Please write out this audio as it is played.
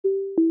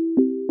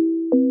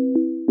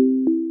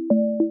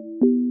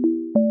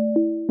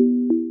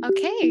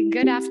Okay,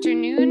 good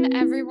afternoon,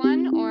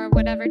 everyone, or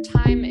whatever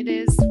time it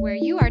is where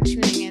you are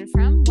tuning in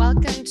from.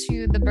 Welcome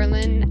to the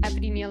Berlin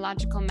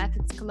Epidemiological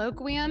Methods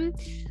Colloquium.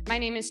 My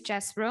name is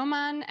Jess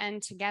Roman,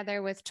 and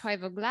together with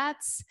Toivo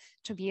Glatz,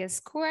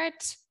 Tobias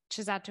Kurt,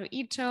 Chisato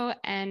Ito,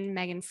 and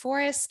Megan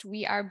Forrest,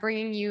 we are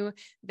bringing you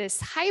this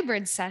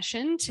hybrid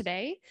session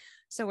today.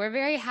 So we're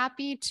very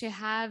happy to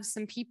have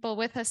some people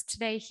with us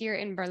today here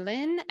in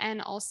Berlin and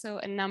also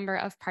a number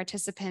of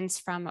participants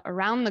from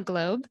around the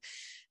globe.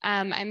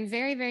 I'm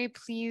very, very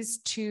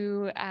pleased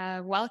to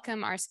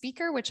welcome our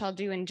speaker, which I'll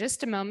do in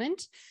just a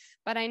moment.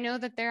 But I know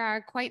that there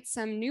are quite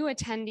some new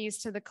attendees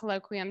to the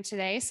colloquium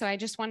today, so I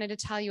just wanted to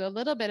tell you a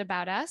little bit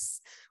about us.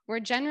 We're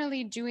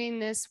generally doing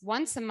this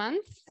once a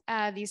month,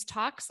 these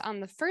talks on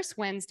the first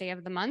Wednesday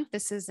of the month.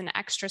 This is an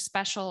extra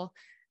special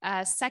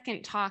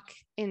second talk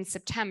in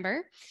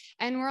September.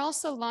 And we're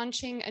also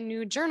launching a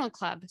new journal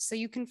club. So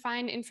you can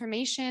find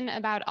information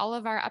about all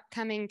of our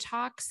upcoming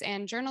talks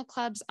and journal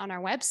clubs on our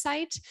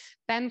website,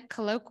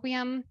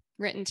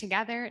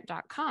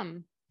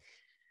 bemcolloquium.com.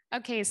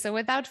 Okay, so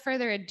without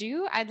further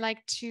ado, I'd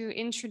like to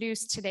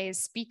introduce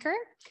today's speaker.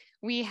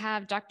 We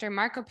have Dr.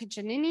 Marco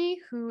Piccininni,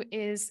 who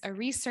is a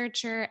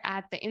researcher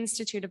at the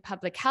Institute of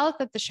Public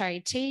Health at the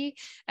Charité,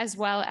 as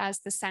well as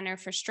the Center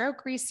for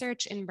Stroke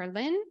Research in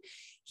Berlin.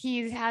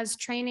 He has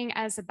training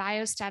as a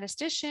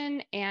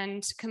biostatistician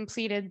and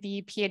completed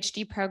the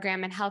PhD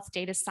program in health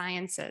data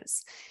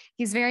sciences.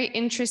 He's very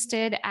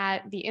interested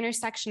at the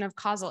intersection of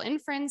causal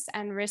inference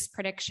and risk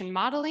prediction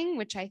modeling,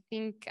 which I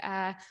think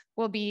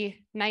will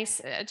be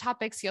nice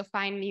topics you'll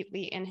find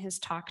neatly in his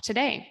talk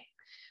today.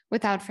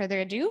 Without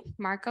further ado,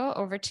 Marco,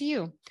 over to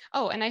you.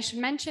 Oh, and I should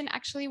mention,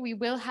 actually, we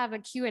will have a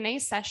Q&A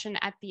session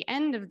at the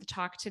end of the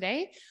talk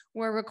today.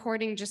 We're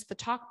recording just the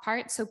talk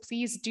part, so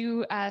please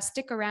do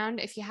stick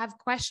around. If you have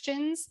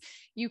questions,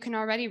 you can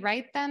already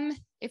write them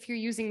if you're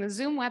using the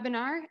Zoom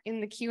webinar in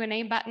the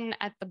Q&A button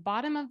at the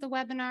bottom of the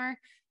webinar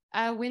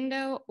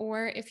window,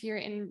 or if you're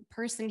in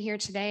person here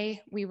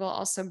today, we will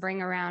also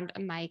bring around a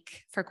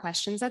mic for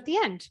questions at the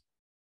end.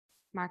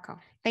 Marco,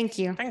 thank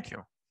you. Thank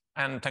you.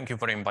 And thank you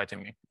for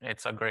inviting me.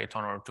 It's a great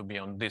honor to be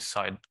on this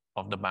side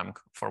of the BEMC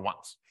for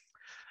once.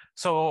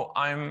 So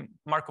I'm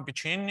Marco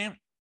Piccininni,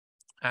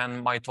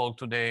 and my talk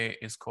today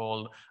is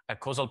called A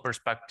Causal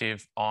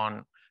Perspective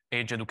on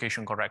Age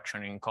Education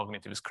Correction in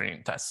Cognitive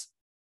Screening Tests.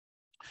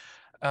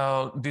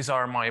 These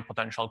are my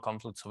potential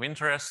conflicts of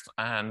interest,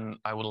 and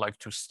I would like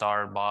to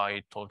start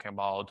by talking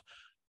about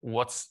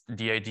what's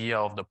the idea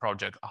of the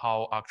project,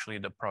 how actually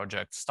the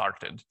project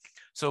started.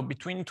 So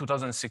between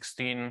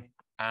 2016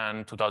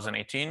 and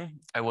 2018,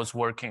 I was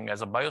working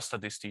as a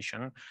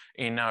biostatistician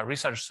in a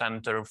research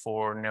center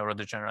for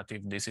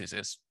neurodegenerative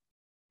diseases.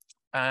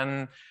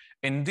 And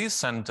in this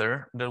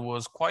center, there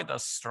was quite a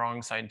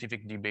strong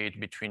scientific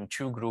debate between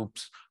two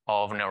groups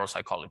of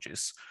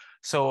neuropsychologists.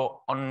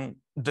 So on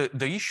the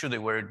issue they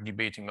were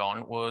debating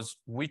on was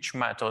which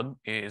method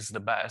is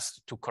the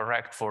best to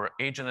correct for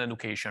age and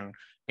education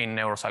in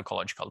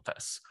neuropsychological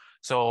tests.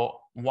 So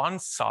one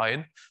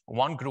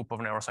group of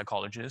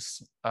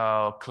neuropsychologists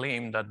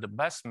claimed that the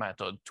best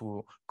method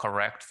to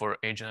correct for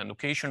age and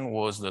education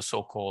was the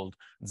so-called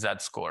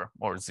Z-score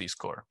or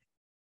Z-score.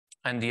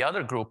 And the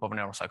other group of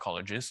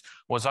neuropsychologists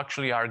was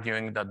actually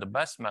arguing that the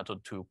best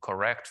method to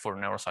correct for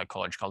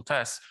neuropsychological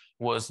tests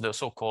was the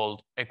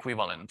so-called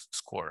equivalent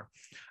score.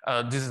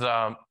 This is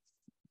a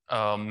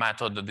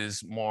method that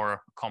is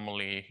more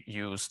commonly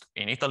used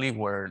in Italy,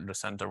 where the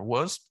center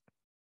was.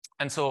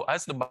 And so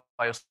as the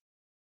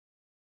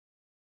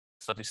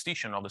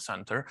biostatistician of the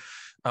center,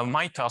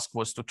 my task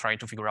was to try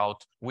to figure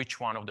out which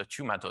one of the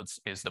two methods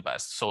is the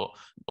best. So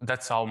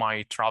that's how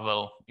my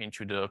travel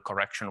into the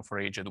correction for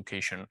age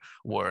education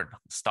world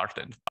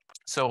started.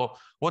 So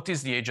what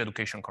is the age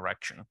education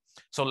correction?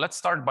 So let's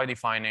start by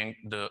defining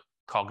the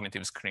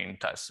cognitive screening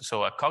test.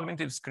 So a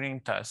cognitive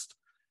screening test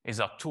is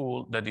a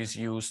tool that is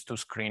used to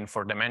screen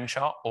for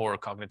dementia or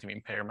cognitive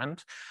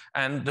impairment.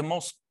 And the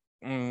most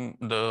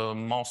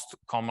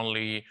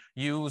commonly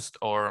used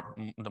or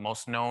the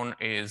most known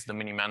is the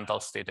mini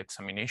mental state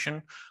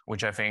examination,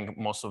 which I think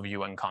most of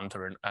you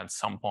encountered at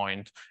some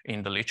point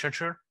in the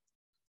literature.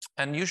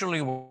 And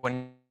usually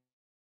when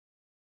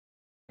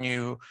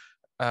an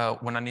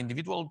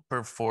individual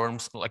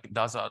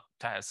does a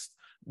test,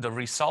 the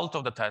result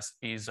of the test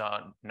is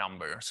a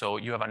number. So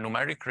you have a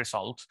numeric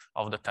result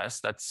of the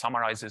test that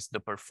summarizes the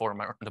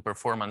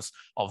performance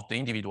of the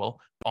individual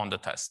on the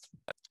test.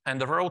 And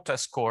the raw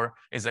test score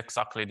is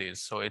exactly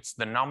this. So it's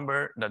the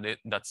number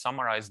that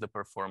summarizes the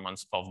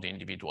performance of the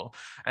individual.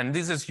 And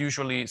this is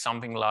usually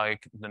something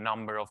like the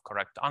number of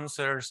correct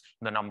answers,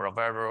 the number of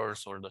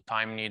errors, or the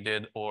time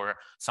needed, or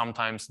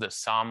sometimes the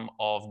sum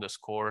of the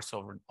scores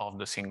of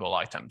the single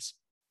items.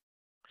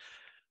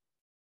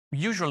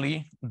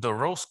 Usually, the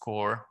raw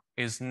score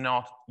is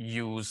not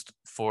used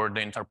for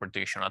the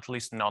interpretation, at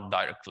least not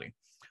directly.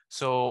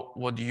 So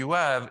what you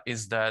have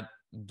is that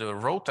the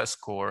raw test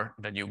score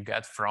that you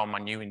get from a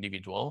new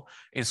individual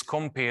is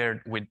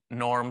compared with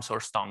norms or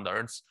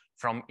standards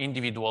from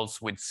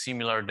individuals with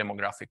similar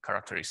demographic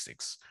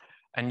characteristics.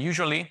 And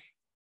usually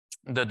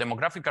The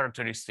demographic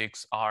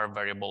characteristics are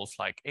variables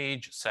like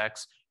age,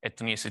 sex,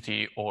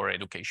 ethnicity, or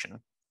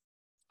education.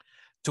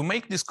 To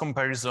make this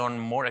comparison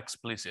more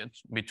explicit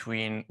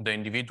between the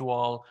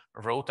individual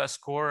raw test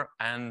score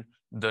and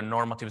the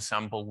normative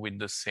sample with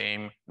the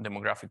same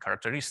demographic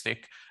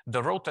characteristic,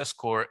 the raw test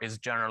score is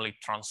generally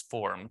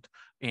transformed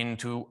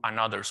into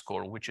another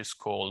score, which is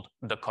called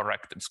the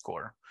corrected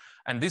score.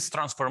 And this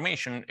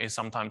transformation is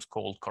sometimes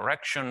called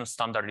correction,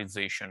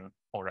 standardization,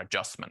 or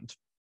adjustment.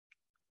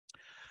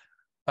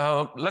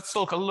 Let's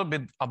talk a little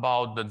bit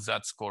about the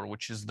Z-score,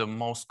 which is the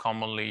most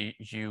commonly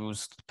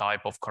used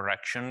type of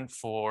correction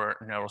for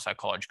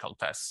neuropsychological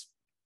tests.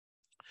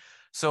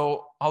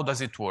 So how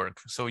does it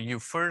work? So you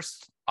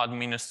first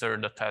administer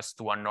the test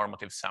to a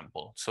normative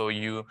sample. So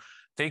you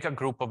take a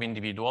group of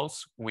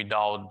individuals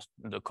without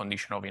the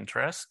condition of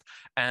interest,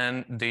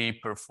 and they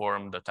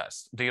perform the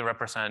test. They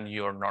represent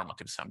your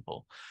normative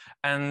sample.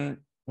 And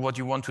what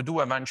you want to do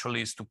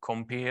eventually is to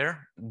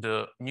compare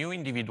the new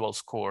individual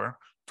score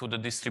to the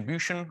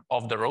distribution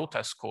of the raw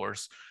test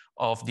scores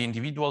of the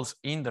individuals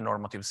in the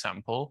normative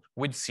sample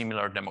with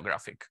similar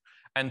demographic.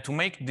 And to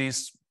make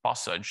this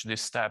passage,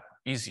 this step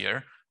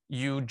easier,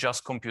 you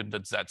just compute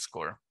the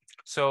Z-score.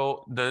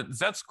 So the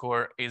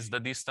Z-score is the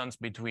distance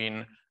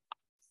between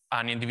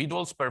an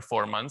individual's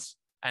performance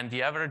and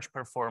the average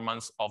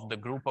performance of the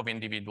group of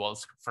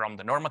individuals from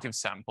the normative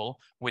sample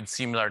with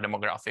similar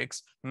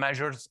demographics,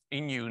 measured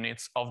in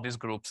units of this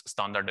group's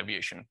standard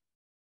deviation.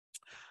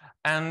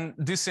 And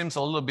this seems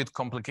a little bit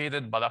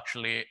complicated, but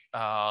actually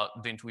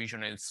the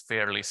intuition is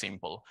fairly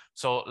simple.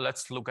 So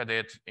let's look at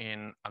it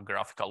in a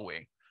graphical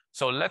way.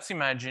 So let's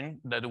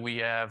imagine that we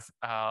have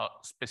a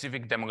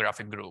specific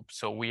demographic group.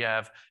 So we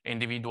have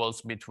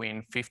individuals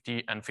between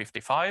 50 and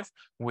 55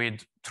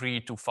 with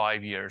 3 to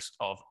 5 years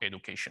of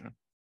education.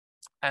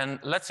 And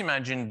let's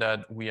imagine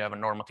that we have a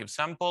normative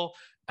sample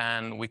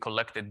and we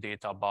collected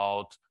data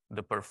about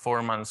the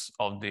performance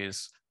of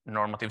this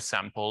normative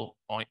sample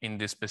in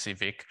this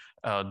specific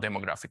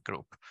demographic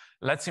group.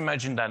 Let's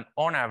imagine that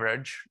on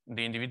average,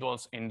 the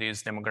individuals in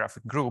this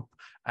demographic group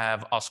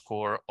have a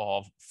score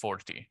of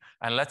 40.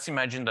 And let's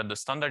imagine that the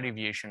standard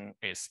deviation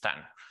is 10.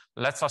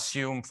 Let's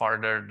assume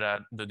further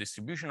that the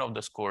distribution of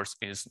the scores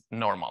is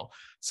normal.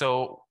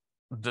 So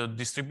the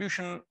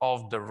distribution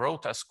of the raw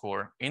test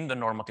score in the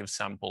normative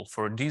sample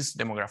for this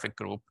demographic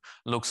group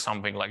looks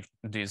something like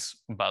this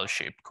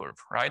bell-shaped curve,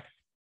 right?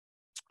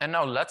 And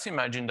now let's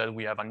imagine that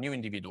we have a new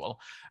individual.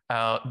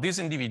 This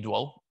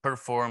individual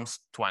performs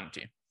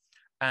 20.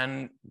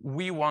 And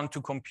we want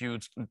to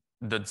compute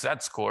the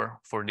Z-score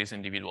for this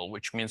individual,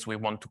 which means we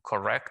want to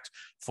correct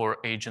for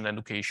age and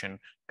education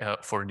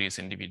for this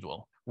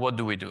individual. What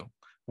do?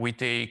 We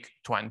take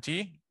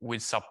 20, we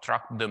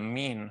subtract the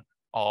mean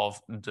of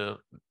the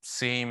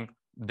same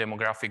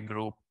demographic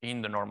group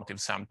in the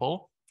normative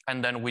sample,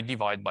 and then we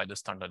divide by the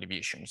standard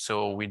deviation.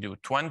 So we do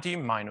 20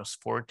 minus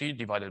 40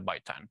 divided by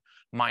 10,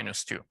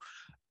 minus 2.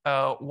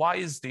 Why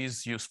is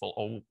this useful,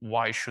 or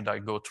why should I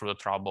go through the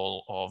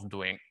trouble of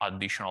doing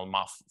additional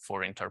math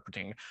for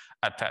interpreting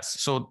a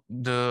test? So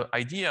the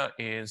idea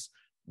is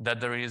that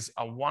there is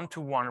a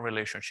one-to-one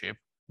relationship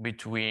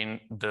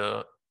between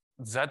the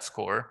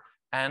Z-score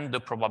and the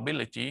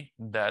probability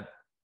that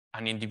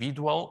an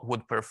individual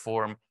would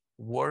perform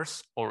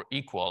worse or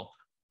equal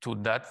to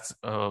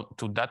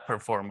that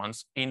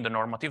performance in the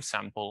normative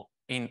sample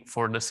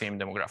for the same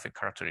demographic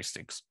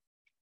characteristics.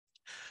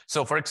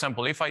 So for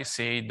example, if I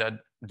say that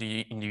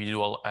the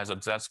individual has a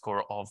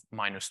Z-score of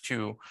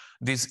 -2,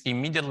 this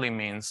immediately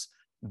means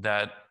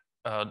that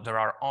there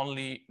are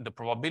only the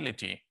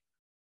probability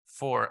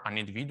for an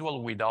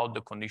individual without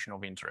the condition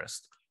of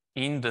interest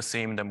in the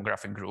same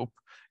demographic group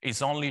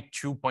is only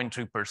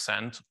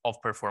 2.3%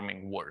 of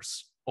performing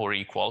worse or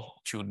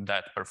equal to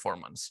that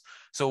performance.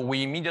 So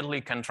we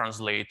immediately can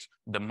translate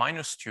the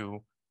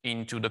 -2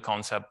 into the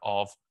concept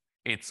of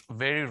it's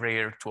very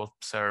rare to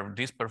observe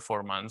this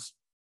performance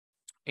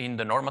in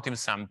the normative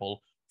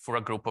sample for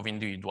a group of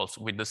individuals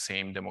with the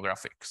same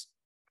demographics.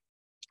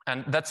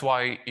 And that's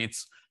why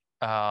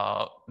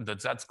the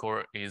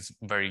Z-score is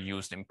very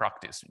used in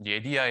practice. The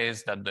idea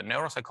is that the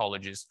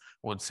neuropsychologist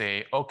would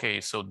say,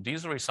 okay, so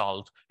this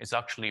result is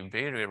actually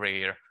very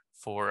rare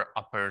for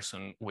a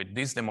person with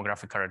these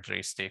demographic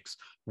characteristics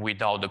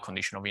without the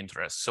condition of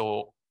interest.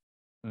 So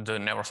the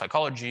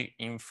neuropsychology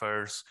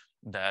infers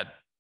that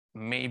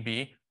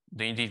maybe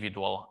the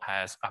individual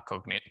has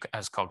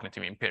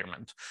cognitive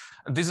impairment.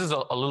 This is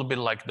a little bit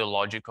like the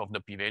logic of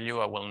the p-value.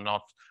 I will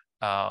not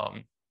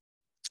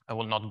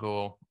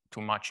go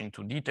too much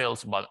into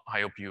details, but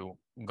I hope you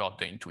got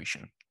the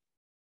intuition.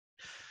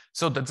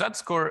 So the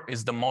Z-score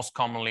is the most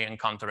commonly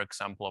encountered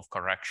example of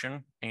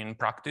correction in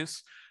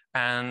practice.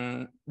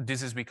 And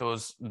this is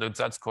because the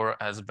Z-score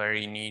has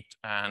very neat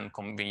and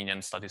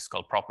convenient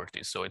statistical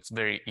properties. So it's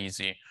very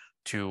easy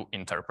to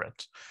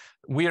interpret.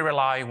 We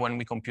rely, when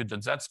we compute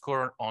the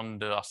Z-score, on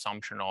the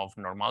assumption of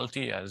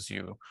normality, as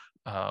you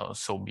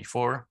saw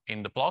before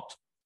in the plot.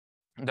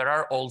 There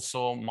are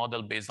also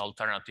model-based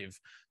alternatives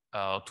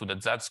to the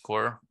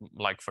Z-score,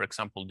 like for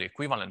example, the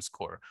equivalence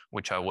score,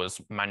 which I was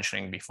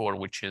mentioning before,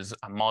 which is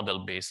a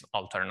model-based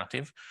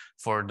alternative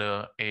for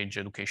the age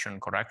education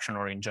correction,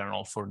 or in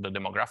general for the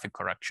demographic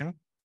correction.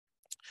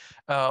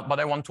 But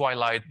I want to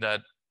highlight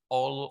that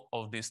all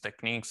of these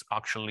techniques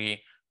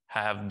actually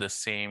have the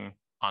same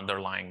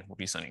underlying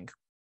reasoning.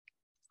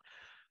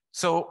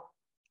 So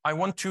I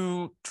want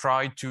to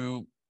try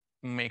to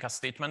make a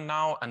statement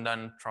now and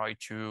then try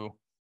to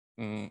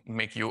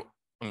make you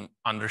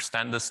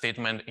understand the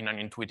statement in an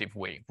intuitive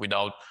way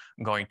without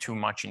going too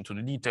much into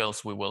the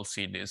details. We will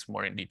see this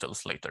more in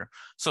details later.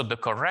 So the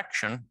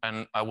correction,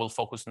 and I will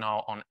focus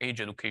now on age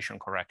education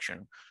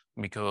correction,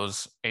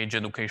 because age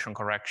education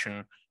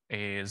correction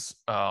is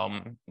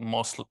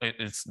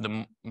it's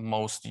the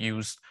most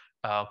used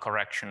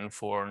correction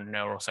for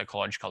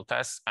neuropsychological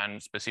tests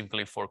and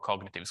specifically for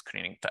cognitive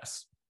screening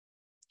tests.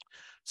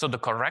 So the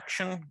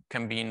correction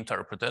can be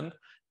interpreted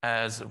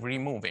as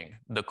removing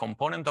the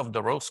component of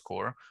the raw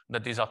score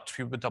that is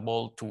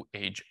attributable to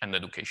age and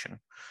education.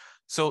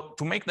 So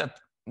to make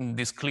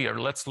this clear,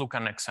 let's look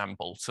at an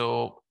example.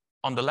 So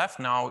on the left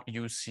now,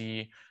 you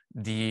see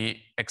the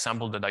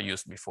example that I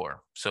used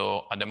before.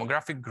 So a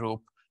demographic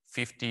group,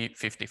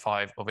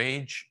 50-55 of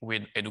age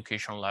with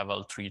education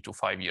level 3 to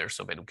 5 years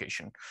of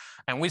education.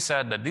 And we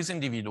said that these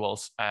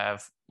individuals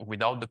have,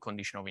 without the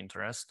condition of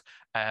interest,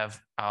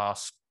 have an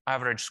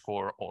average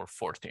score of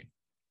 40.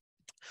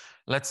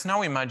 Let's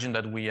now imagine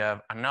that we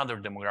have another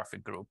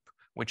demographic group,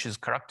 which is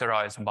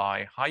characterized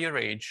by higher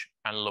age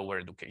and lower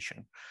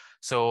education.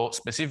 So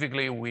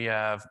specifically, we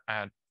have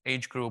an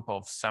age group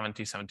of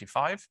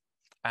 70-75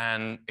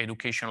 and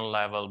education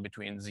level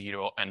between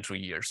 0 and 3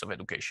 years of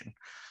education.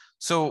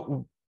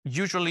 So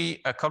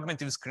usually a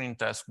cognitive screening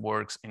test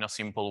works in a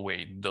simple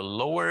way. The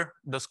lower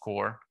the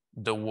score,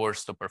 the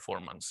worse the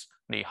performance.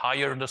 The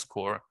higher the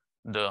score,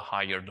 the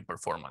higher the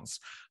performance.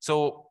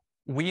 So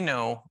we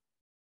know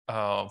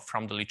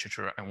from the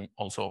literature and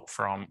also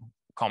from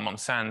common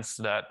sense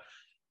that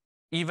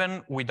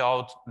even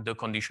without the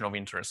condition of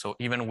interest, so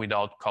even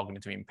without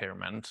cognitive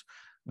impairment,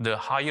 the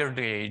higher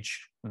the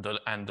age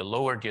and the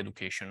lower the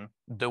education,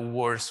 the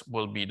worse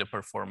will be the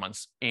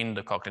performance in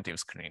the cognitive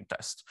screening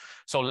test.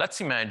 So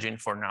let's imagine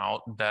for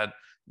now that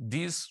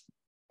this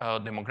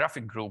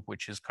demographic group,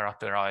 which is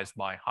characterized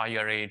by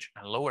higher age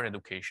and lower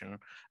education,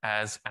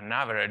 as an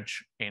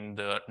average in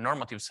the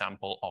normative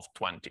sample of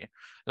 20.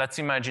 Let's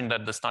imagine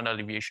that the standard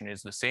deviation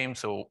is the same,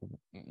 so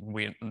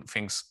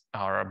things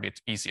are a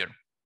bit easier.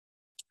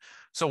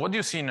 So what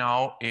you see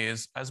now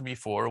is, as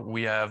before,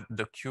 we have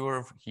the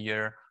curve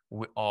here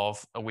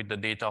with the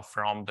data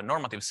from the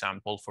normative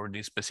sample for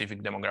this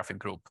specific demographic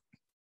group.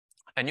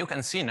 And you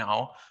can see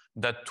now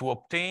that to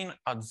obtain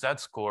a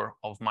Z-score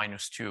of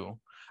 -2,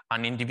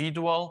 an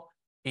individual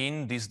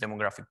in this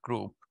demographic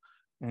group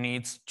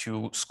needs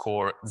to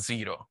score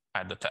 0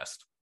 at the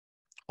test,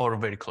 or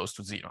very close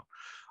to 0.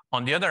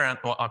 On the other hand,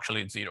 well,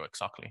 actually it's 0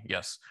 exactly,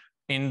 yes.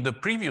 In the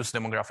previous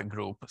demographic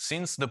group,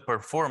 since the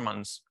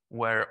performance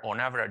were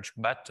on average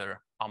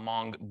better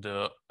among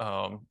the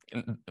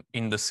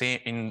in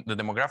the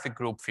demographic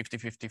group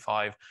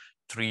 50-55,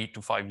 3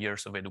 to 5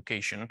 years of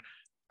education,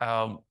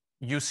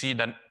 you see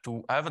that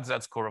to have a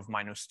Z-score of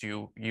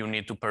 -2, you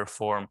need to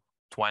perform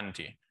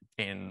 20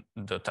 in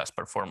the test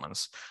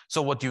performance.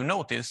 So what you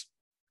notice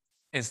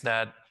is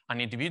that an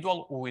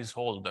individual who is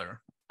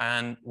older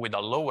and with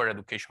a lower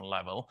education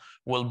level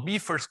will be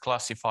first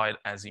classified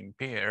as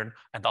impaired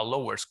at a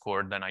lower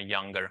score than a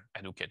younger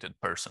educated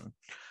person.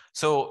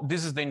 So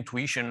this is the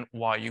intuition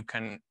why you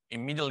can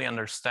immediately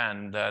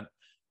understand that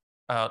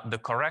the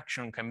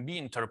correction can be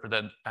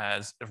interpreted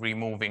as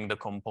removing the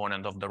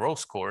component of the raw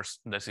scores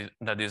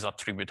that is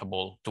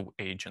attributable to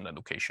age and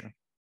education.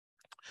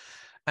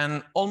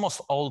 And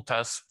almost all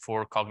tests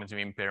for cognitive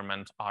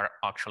impairment are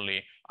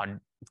actually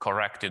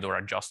corrected or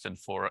adjusted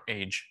for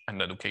age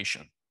and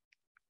education.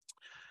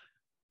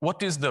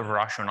 What is the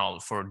rationale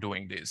for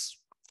doing this?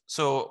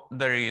 So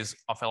there is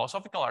a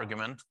philosophical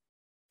argument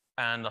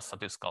and a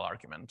statistical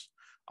argument.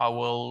 I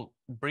will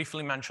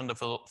briefly mention the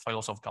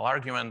philosophical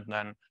argument,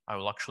 then I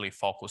will actually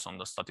focus on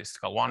the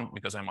statistical one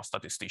because I'm a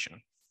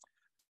statistician.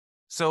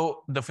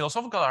 So the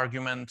philosophical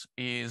argument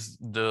is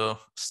the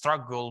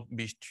struggle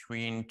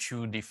between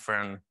two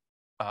different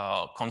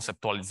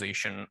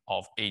conceptualization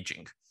of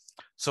aging.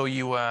 So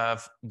you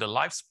have the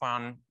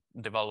lifespan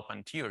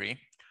development theory,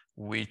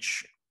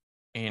 which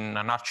in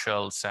a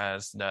nutshell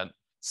says that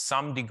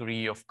some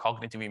degree of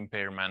cognitive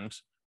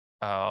impairment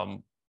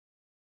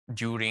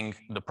during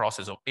the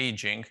process of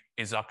aging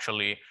is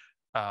actually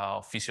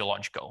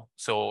physiological.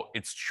 So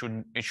it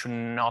should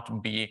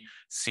not be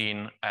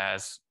seen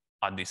as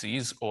a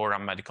disease or a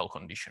medical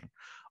condition.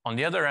 On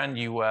the other hand,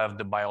 you have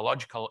the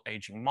biological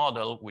aging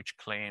model, which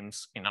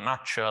claims in a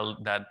nutshell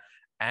that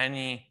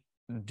any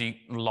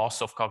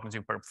loss of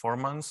cognitive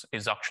performance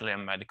is actually a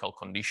medical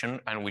condition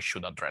and we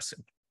should address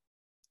it.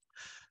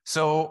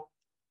 So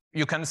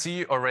you can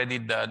see already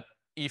that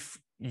if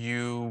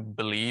you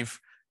believe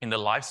in the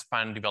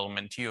lifespan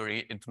development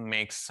theory, it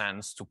makes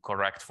sense to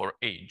correct for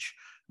age,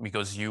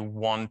 because you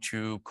want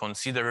to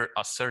consider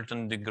a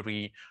certain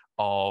degree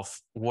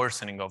of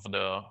worsening of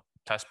the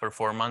test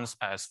performance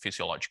as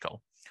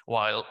physiological.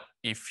 While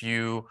if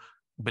you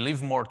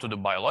believe more to the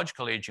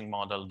biological aging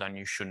model, then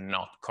you should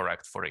not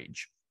correct for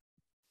age.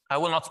 I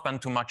will not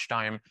spend too much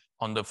time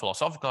on the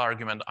philosophical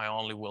argument. I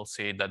only will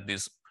say that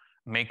this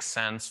makes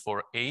sense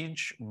for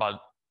age, but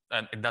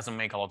it doesn't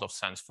make a lot of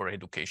sense for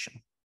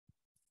education.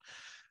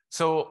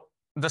 So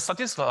the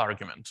statistical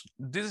argument,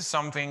 this is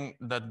something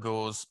that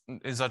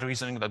is a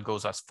reasoning that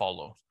goes as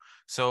follows.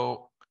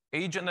 So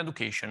age and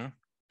education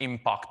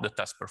impact the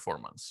test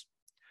performance.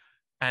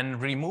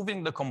 And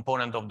removing the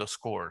component of the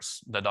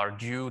scores that are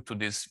due to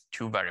these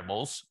two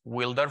variables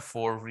will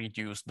therefore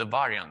reduce the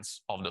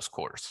variance of the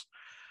scores,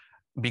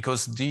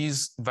 because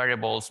these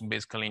variables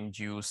basically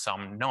induce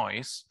some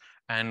noise.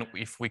 And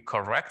if we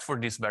correct for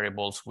these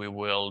variables, we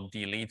will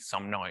delete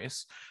some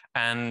noise.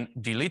 And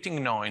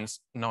deleting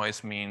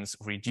noise means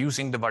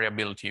reducing the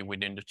variability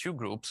within the two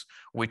groups,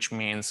 which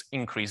means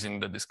increasing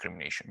the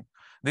discrimination.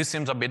 This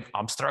seems a bit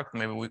abstract.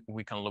 Maybe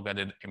we can look at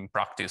it in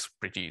practice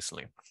pretty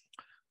easily.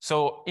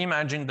 So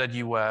imagine that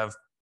you have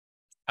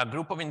a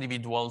group of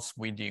individuals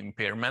with the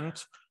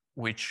impairment,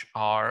 which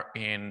are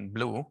in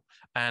blue,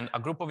 and a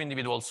group of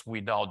individuals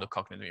without the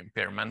cognitive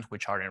impairment,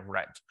 which are in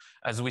red.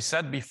 As we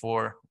said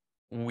before,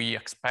 we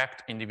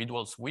expect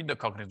individuals with the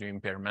cognitive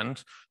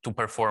impairment to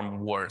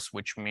perform worse,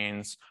 which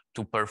means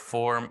to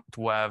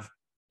have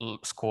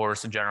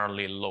scores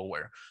generally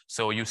lower.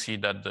 So you see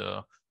that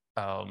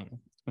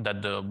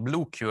the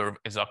blue curve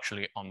is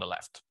actually on the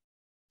left.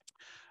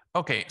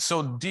 Okay,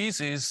 so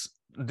these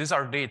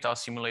are data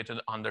simulated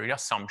under the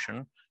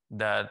assumption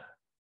that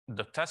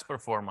the test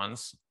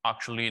performance,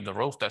 actually the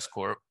Rose test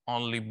score,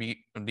 only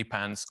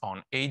depends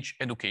on age,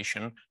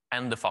 education,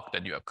 and the fact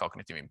that you have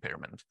cognitive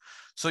impairment.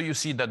 So you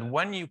see that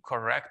when you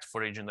correct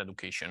for age and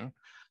education,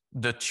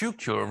 the two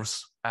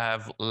curves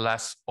have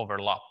less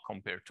overlap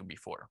compared to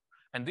before.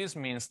 And this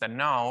means that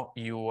now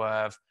you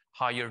have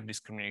higher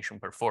discrimination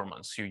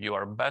performance. You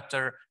are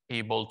better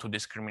able to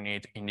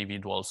discriminate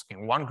individuals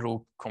in one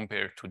group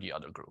compared to the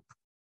other group.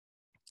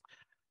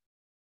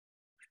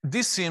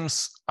 This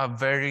seems a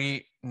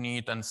very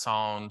neat and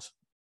sound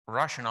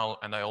rationale,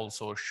 and I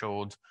also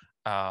showed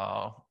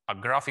a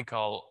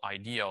graphical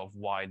idea of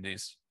why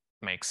this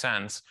makes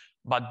sense,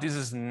 but this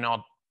is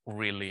not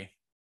really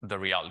the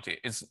reality.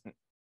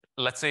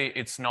 Let's say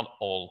it's not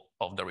all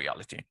of the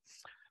reality.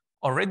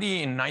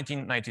 Already in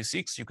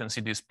 1996, you can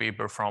see this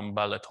paper from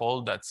Bell et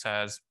al. That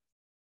says,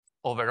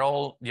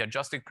 overall, the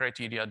adjusted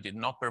criteria did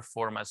not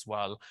perform as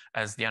well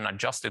as the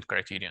unadjusted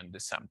criteria in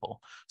this sample.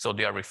 So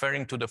they are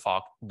referring to the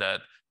fact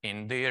that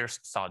in their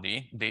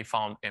study, they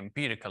found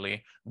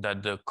empirically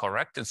that the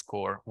corrected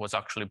score was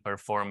actually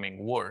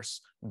performing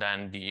worse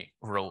than the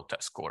raw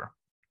test score.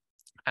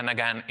 And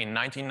again, in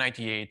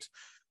 1998,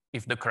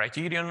 if the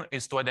criterion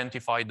is to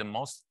identify the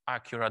most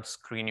accurate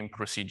screening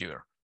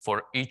procedure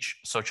for each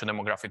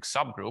sociodemographic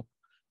subgroup,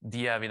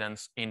 the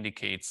evidence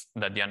indicates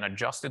that the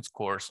unadjusted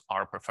scores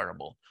are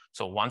preferable.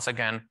 So once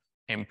again,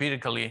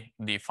 empirically,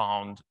 they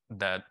found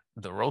that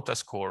the raw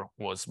test score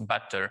was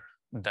better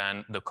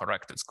than the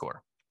corrected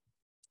score.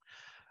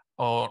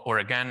 Or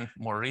again,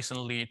 more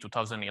recently,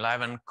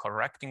 2011,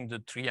 correcting the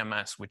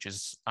 3MS, which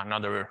is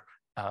another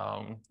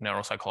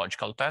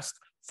neuropsychological test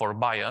for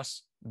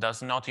bias,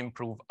 does not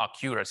improve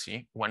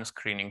accuracy when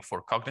screening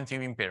for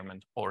cognitive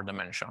impairment or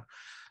dementia.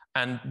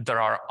 And there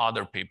are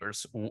other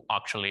papers who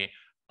actually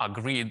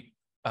agreed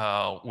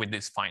with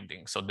this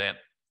finding. So that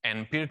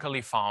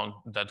empirically found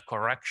that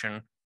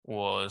correction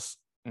was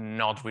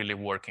not really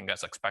working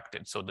as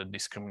expected. So the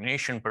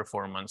discrimination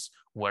performance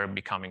were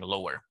becoming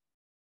lower.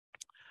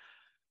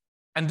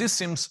 And this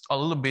seems a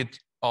little bit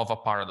of a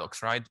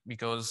paradox, right?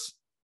 Because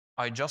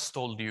I just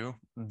told you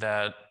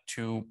that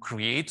to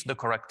create the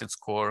corrected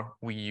score,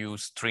 we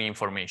use three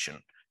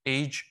information: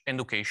 age,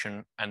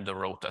 education, and the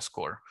raw test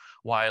score,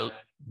 while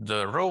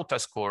the raw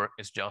test score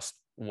is just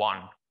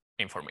one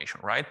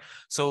information, right?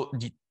 So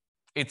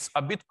it's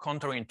a bit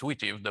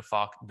counterintuitive, the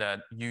fact that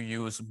you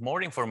use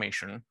more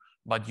information,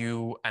 but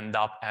you end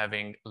up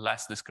having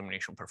less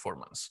discrimination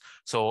performance.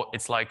 So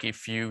it's like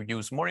if you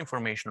use more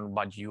information,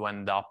 but you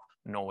end up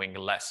knowing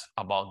less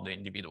about the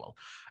individual.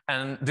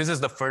 And this is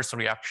the first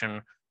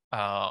reaction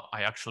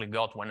I actually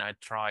got when I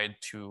tried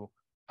to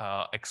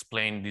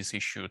explain this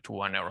issue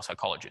to a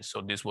neuropsychologist.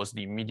 So this was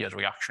the immediate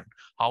reaction.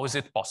 How is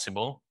it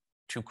possible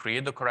to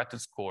create the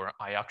corrected score?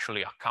 I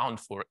actually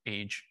account for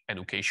age,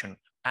 education,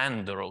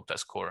 and the raw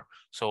test score.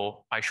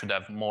 So I should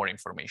have more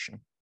information.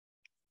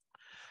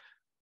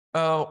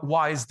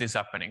 Why is this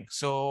happening?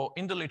 So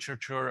in the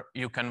literature,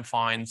 you can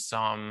find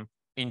some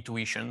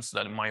intuitions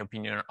that, in my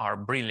opinion, are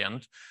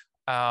brilliant.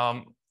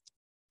 A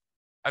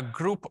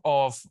group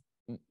of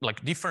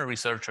different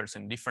researchers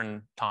in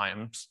different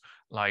times,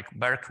 like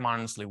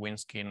Berkman,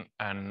 Sliwinski,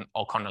 and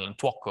O'Connell and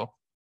Tuocco,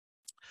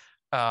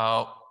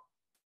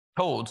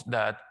 thought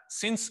that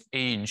since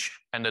age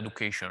and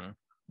education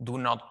do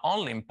not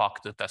only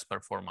impact the test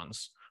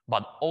performance,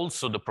 but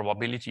also the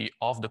probability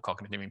of the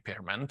cognitive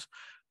impairment,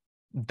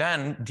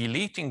 then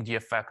deleting the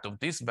effect of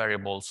these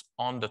variables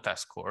on the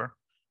test score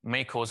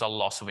may cause a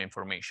loss of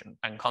information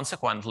and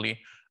consequently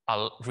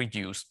a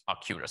reduced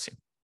accuracy.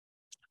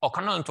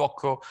 O'Connell and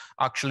Tuocco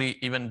actually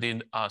even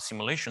did a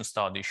simulation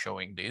study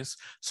showing this.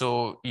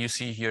 So you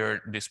see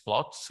here this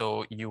plot.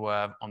 So you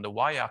have on the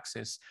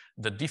y-axis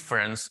the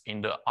difference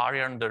in the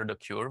area under the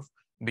curve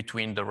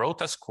between the raw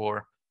test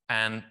score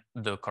and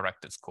the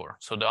corrected score.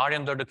 So the area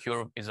under the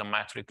curve is a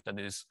metric that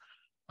is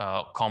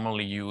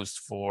commonly used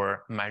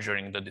for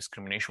measuring the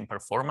discrimination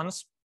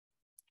performance.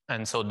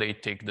 And so they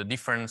take the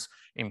difference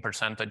in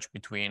percentage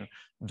between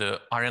the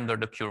area under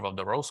the curve of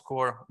the raw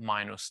score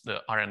minus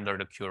the area under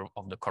the curve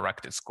of the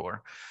corrected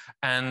score.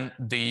 And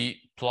they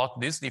plot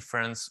this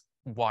difference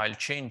while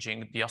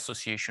changing the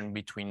association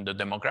between the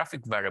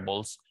demographic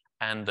variables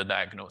and the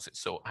diagnosis,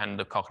 so and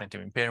the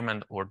cognitive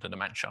impairment or the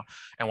dementia.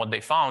 And what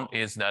they found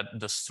is that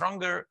the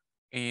stronger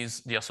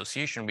is the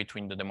association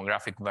between the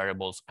demographic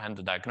variables and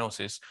the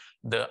diagnosis,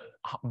 the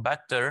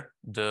better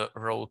the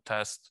raw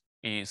test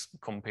is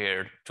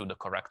compared to the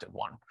corrected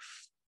one.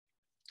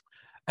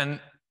 And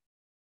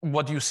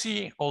what you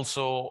see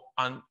also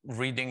on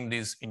reading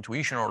this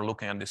intuition or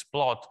looking at this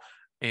plot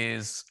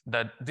is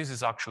that this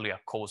is actually a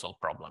causal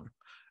problem.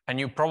 And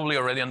you probably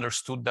already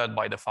understood that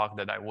by the fact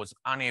that I was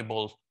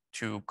unable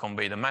to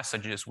convey the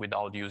messages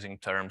without using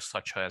terms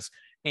such as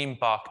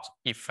impact,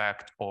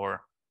 effect,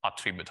 or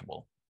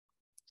attributable.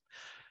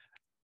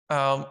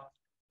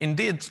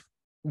 Indeed,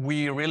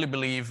 we really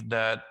believe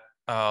that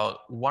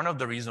one of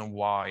the reasons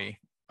why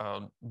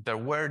there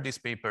were these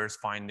papers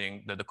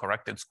finding that the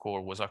corrected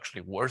score was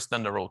actually worse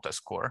than the raw test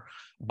score,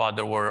 but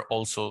there were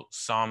also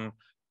some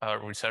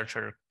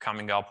researchers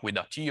coming up with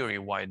a theory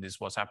why this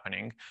was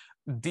happening.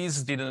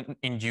 This didn't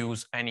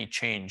induce any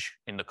change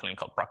in the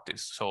clinical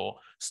practice. So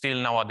still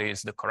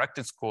nowadays, the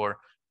corrected score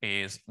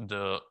is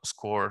the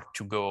score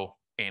to go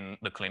in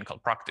the clinical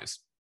practice.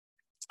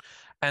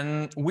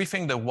 And we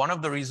think that one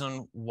of the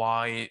reasons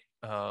why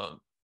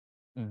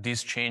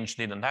this change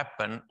didn't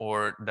happen,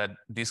 or that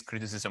this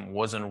criticism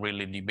wasn't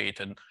really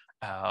debated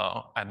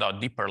at a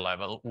deeper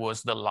level,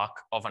 was the lack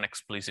of an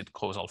explicit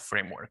causal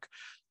framework.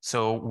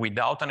 So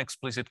without an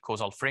explicit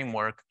causal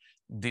framework,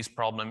 this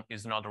problem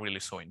is not really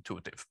so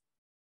intuitive.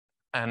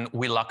 And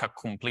we lack a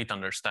complete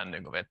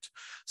understanding of it.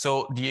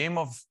 So the aim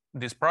of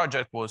this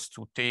project was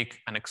to take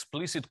an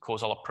explicit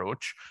causal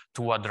approach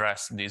to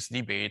address this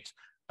debate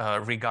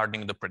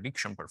regarding the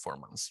prediction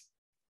performance.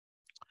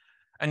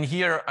 And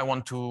here I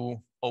want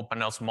to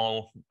open a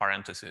small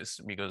parenthesis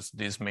because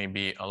this may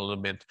be a little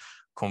bit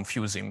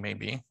confusing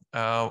maybe.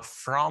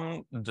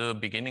 From the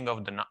beginning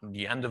of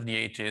the end of the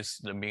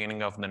 80s, the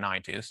beginning of the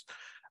 90s,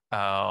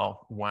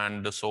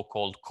 when the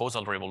so-called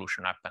causal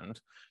revolution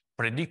happened,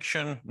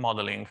 prediction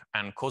modeling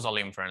and causal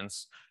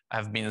inference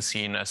have been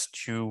seen as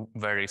two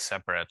very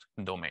separate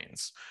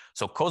domains.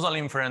 So causal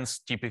inference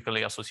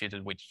typically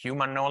associated with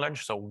human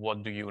knowledge. So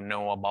what do you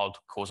know about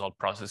causal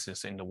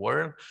processes in the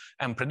world?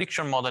 And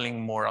prediction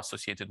modeling more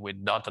associated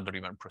with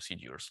data-driven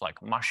procedures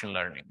like machine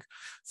learning,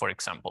 for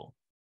example.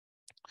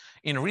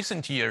 In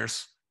recent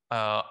years,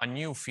 a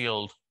new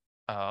field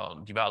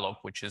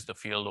developed, which is the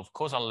field of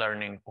causal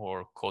learning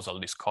or causal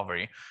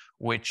discovery,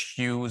 which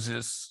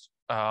uses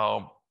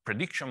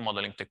prediction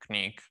modeling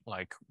technique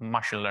like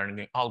machine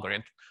learning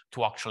algorithm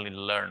to actually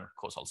learn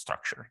causal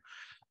structure.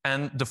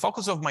 And the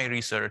focus of my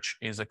research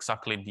is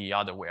exactly the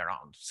other way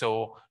around.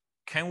 So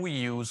can we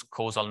use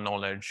causal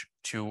knowledge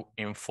to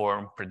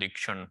inform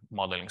prediction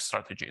modeling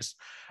strategies?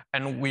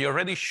 And we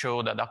already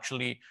showed that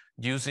actually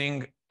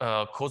using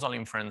causal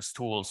inference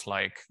tools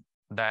like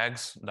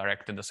DAGs,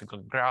 directed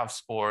acyclic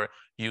graphs, or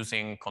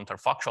using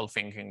counterfactual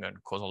thinking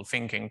and causal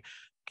thinking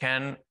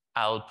can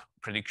help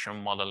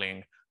prediction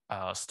modeling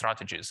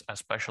strategies,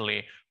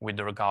 especially with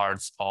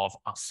regards of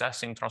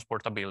assessing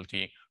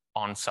transportability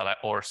on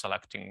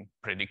selecting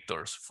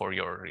predictors for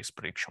your risk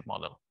prediction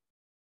model.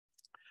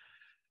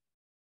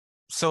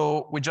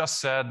 So we just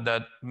said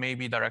that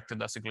maybe directed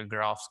acyclic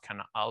graphs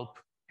can help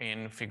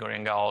in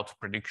figuring out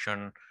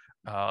prediction,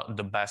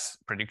 the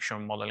best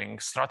prediction modeling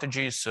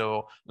strategies.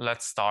 So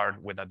let's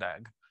start with a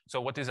DAG. So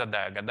what is a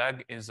DAG? A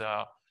DAG is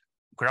a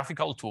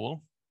graphical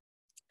tool.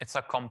 It's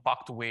a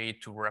compact way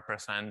to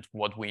represent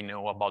what we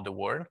know about the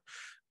world.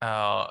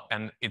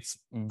 And it's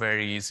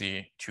very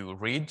easy to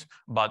read,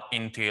 but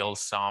entails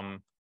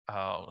some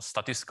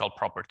statistical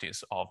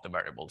properties of the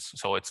variables.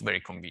 So it's very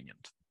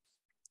convenient.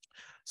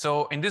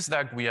 So in this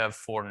DAG, we have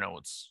 4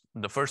 nodes.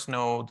 The first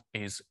node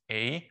is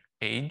A,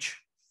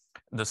 age.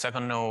 The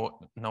second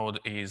node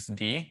is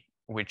D,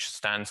 which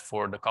stands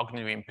for the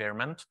cognitive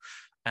impairment,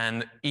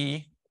 and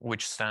E,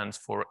 which stands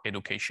for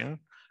education,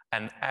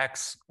 and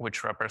X,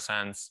 which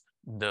represents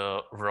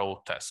the raw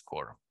test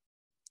score.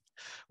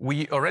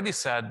 We already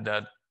said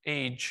that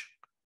age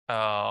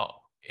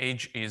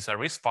is a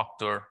risk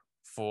factor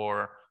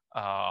for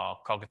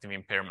cognitive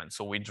impairment.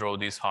 So we draw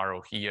this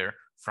arrow here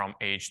from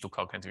age to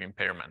cognitive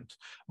impairment.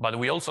 But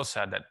we also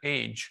said that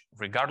age,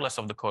 regardless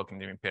of the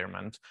cognitive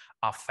impairment,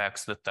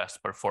 affects the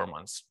test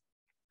performance.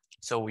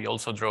 So we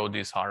also draw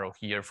this arrow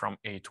here from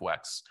A to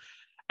X.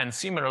 And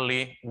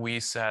similarly, we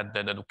said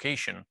that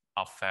education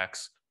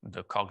affects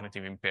the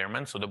cognitive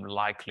impairment, so the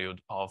likelihood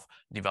of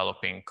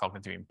developing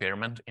cognitive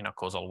impairment in a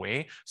causal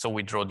way. So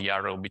we draw the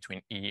arrow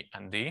between E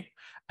and D.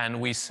 And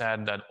we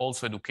said that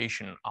also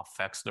education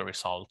affects the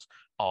result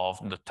of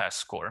the test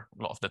score,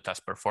 of the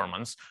test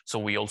performance. So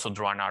we also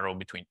draw an arrow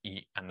between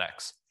E and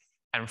X.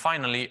 And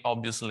finally,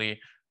 obviously,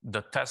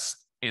 the test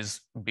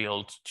is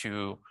built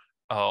to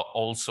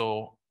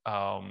also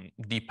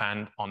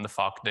depend on the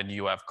fact that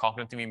you have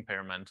cognitive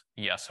impairment,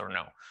 yes or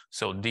no.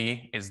 So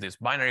D is this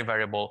binary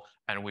variable,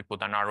 and we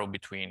put an arrow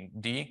between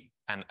D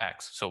and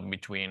X, so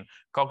between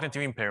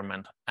cognitive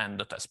impairment and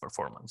the test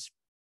performance.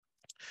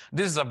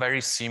 This is a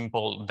very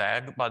simple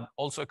DAG, but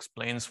also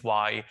explains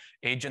why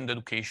age and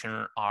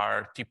education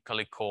are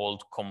typically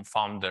called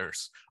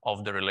confounders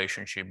of the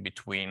relationship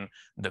between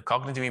the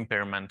cognitive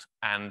impairment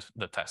and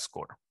the test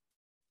score.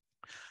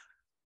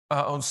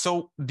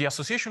 So the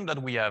association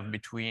that we have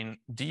between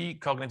D,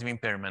 cognitive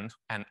impairment,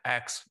 and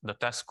X, the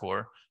test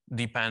score,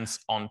 depends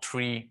on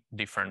 3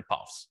 different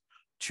paths: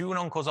 2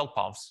 non-causal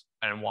paths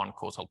and 1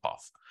 causal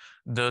path.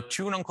 The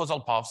 2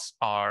 non-causal paths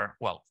are,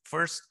 well,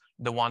 first,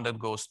 the one that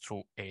goes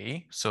through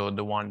A, so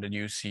the one that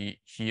you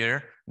see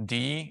here,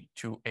 D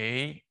to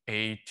A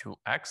to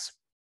X.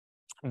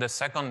 The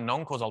second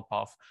non-causal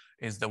path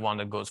is the one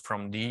that goes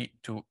from D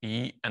to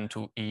E and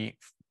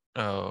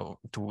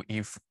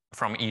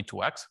from E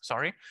to X,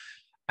 sorry.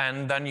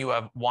 And then you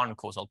have 1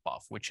 causal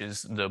path, which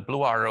is the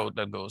blue arrow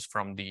that goes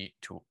from D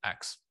to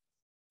X.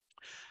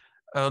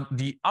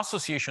 The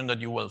association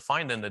that you will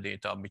find in the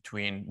data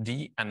between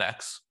D and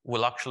X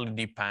will actually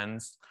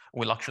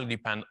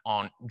depend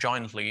on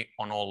jointly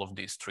on all of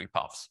these 3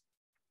 paths.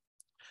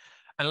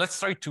 And let's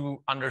try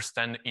to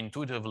understand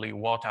intuitively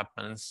what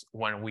happens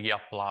when we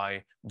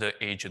apply the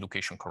age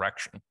education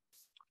correction.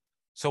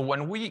 So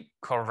when we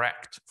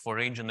correct for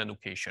age and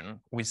education,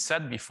 we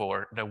said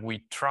before that we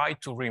try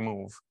to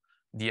remove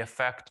the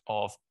effect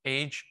of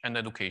age and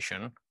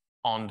education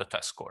on the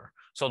test score.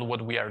 So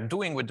what we are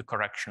doing with the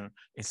correction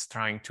is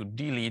trying to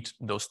delete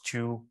those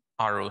 2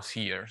 arrows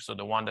here. So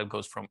the one that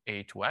goes from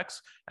A to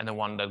X and the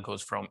one that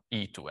goes from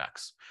E to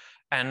X.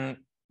 And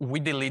we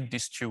delete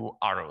these 2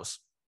 arrows.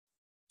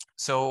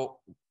 So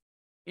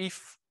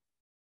if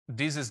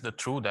this is the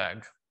true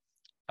DAG,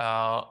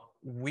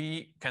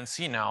 we can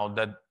see now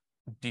that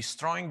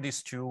destroying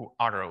these 2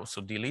 arrows,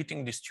 so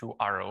deleting these 2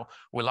 arrows,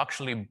 will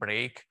actually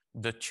break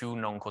the 2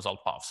 non-causal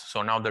paths.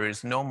 So now there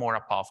is no more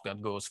a path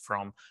that goes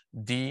from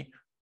D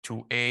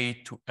to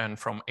A and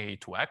from A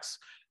to X,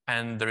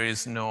 and there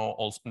is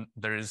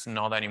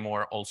not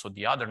anymore also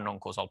the other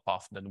non-causal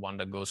path, that one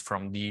that goes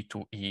from D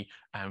to E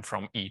and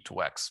from E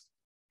to X.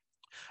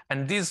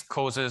 And this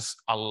causes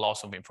a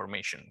loss of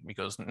information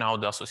because now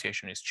the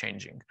association is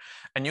changing,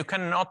 and you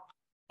cannot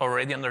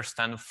already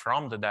understand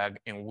from the DAG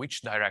in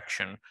which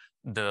direction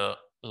the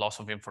loss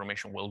of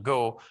information will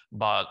go,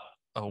 but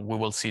we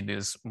will see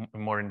this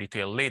more in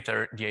detail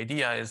later. The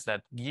idea is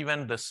that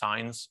given the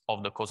signs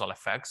of the causal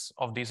effects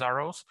of these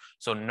arrows,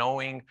 so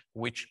knowing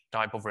which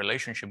type of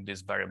relationship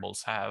these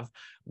variables have,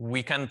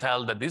 we can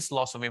tell that this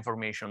loss of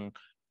information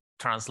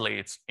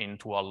translates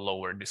into a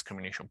lower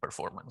discrimination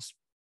performance.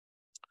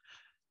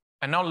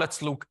 And now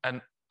let's look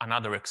at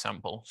another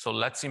example. So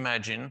let's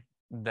imagine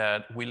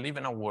that we live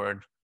in a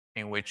world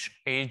in which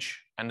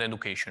age and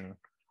education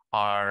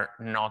are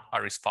not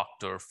a risk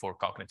factor for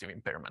cognitive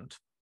impairment.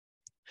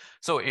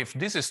 So if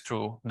this is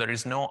true, there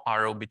is no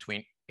arrow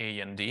between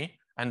A and D,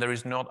 and there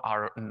is no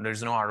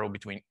arrow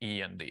between E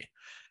and D.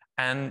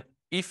 And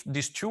if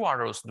these 2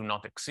 arrows do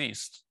not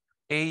exist,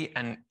 A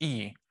and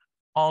E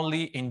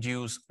only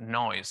induce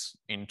noise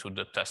into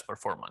the test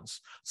performance,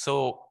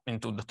 so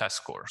into the test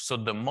score. So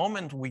the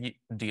moment we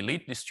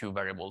delete these 2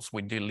 variables,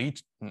 we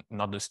delete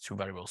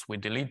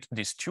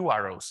these 2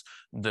 arrows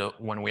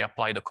when we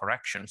apply the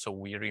correction. So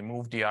we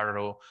remove the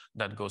arrow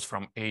that goes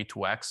from A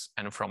to X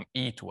and from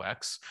E to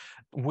X,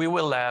 we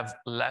will have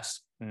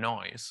less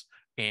noise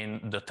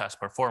in the test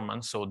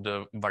performance, so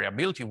the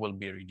variability will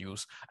be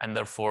reduced, and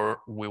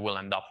therefore we will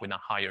end up with a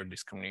higher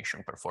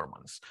discrimination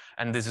performance.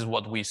 And this is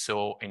what we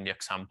saw in the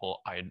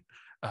example I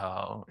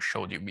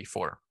showed you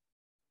before.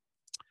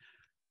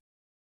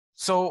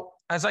 So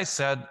as I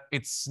said,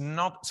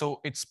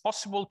 it's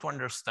possible to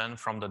understand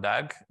from the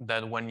DAG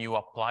that when you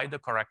apply the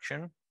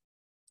correction,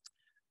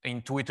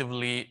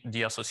 intuitively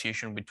the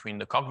association between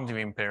the cognitive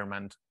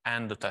impairment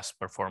and the test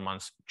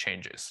performance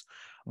changes,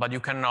 but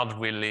you cannot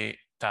really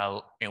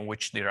tell in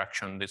which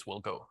direction this will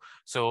go.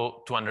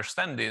 So to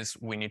understand this,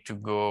 we need to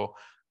go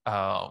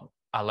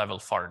a level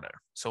further.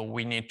 So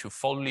we need to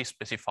fully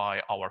specify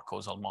our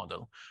causal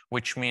model,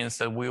 which means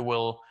that we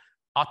will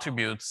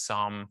attribute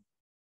some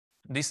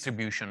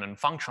distribution and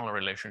functional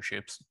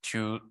relationships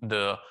to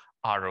the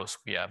arrows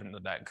we have in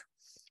the DAG.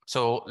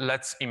 So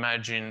let's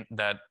imagine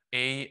that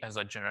A as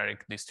a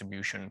generic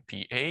distribution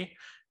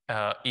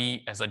PA,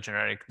 E as a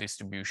generic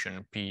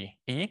distribution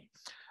PE.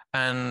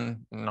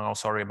 And now,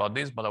 sorry about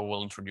this, but I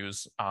will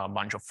introduce a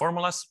bunch of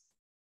formulas.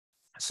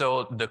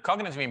 So the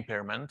cognitive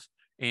impairment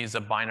is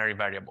a binary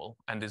variable.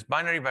 And this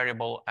binary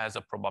variable has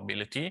a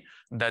probability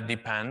that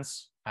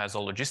depends, as a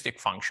logistic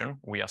function,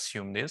 we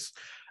assume this,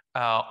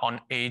 on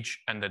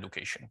age and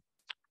education.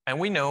 And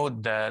we know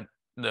that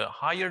the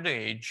higher the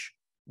age,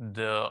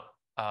 the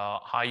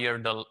higher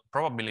the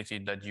probability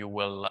that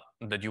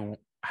you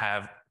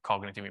have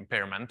cognitive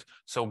impairment.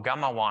 So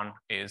gamma 1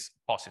 is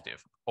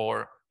positive,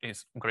 or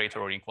is greater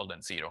or equal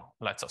than 0.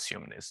 Let's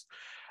assume this.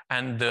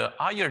 And the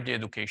higher the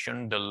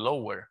education, the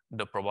lower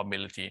the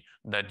probability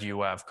that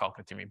you have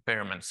cognitive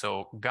impairment.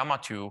 So gamma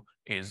 2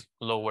 is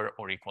lower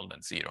or equal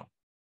than 0.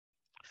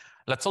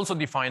 Let's also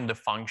define the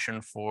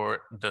function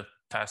for the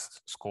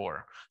test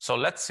score. So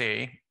let's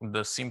say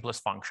the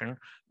simplest function,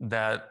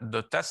 that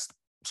the test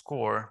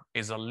score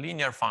is a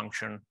linear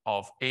function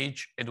of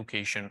age,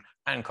 education,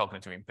 and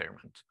cognitive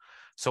impairment.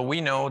 So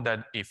we know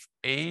that if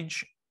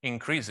age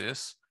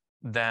increases,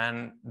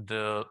 then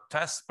the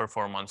test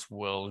performance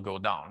will go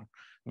down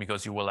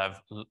because you will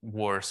have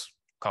worse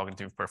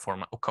cognitive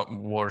performance,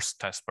 worse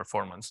test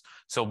performance.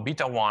 So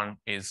beta 1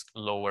 is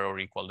lower or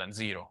equal than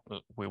 0.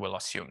 We will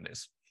assume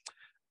this.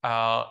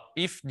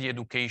 If the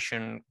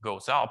education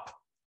goes up,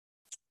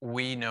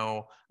 we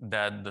know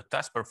that the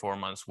test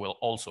performance will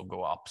also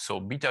go up. So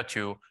beta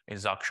 2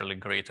 is actually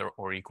greater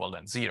or equal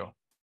than 0.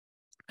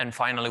 And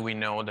finally, we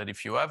know that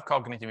if you have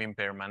cognitive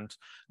impairment,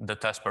 the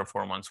test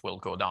performance will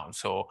go down.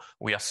 So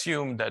we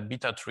assume that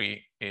beta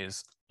 3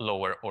 is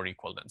lower or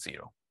equal than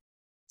 0.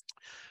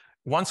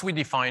 Once we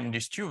define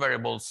these two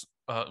variables,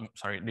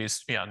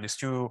 these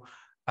two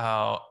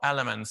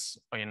elements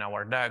in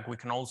our DAG, we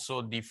can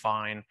also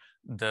define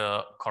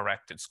the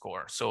corrected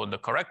score. So the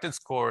corrected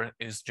score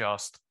is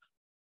just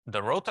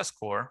the raw test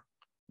score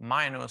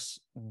minus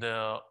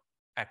the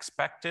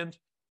expected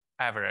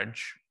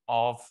average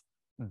of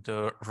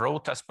the raw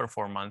test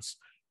performance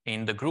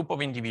in the group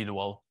of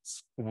individuals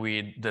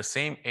with the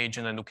same age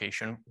and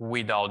education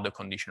without the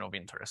condition of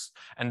interest.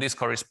 And this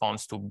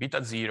corresponds to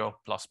beta 0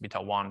 plus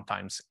beta 1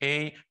 times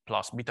A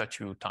plus beta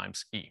 2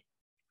 times E.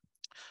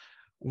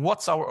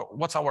 What's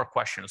our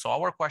question? So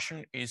our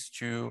question is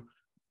to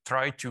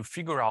try to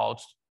figure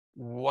out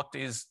what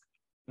is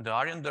the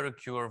area under the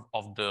curve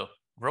of the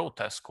raw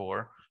test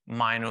score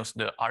minus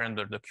the area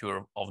under the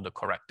curve of the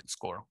corrected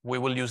score. We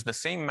will use the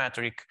same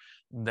metric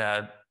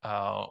that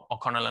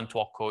O'Connell and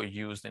Tuocco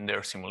used in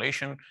their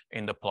simulation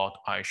in the plot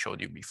I showed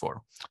you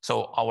before.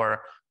 So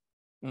our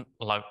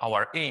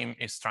aim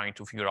is trying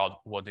to figure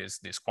out what is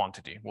this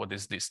quantity, what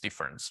is this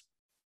difference,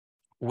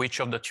 which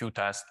of the two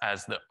tests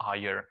has the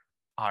higher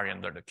area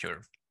under the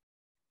curve.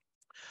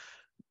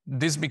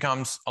 This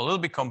becomes a little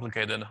bit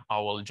complicated. I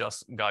will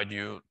just guide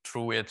you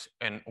through it,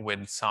 and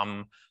with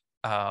some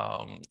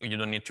you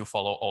don't need to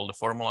follow all the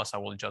formulas. I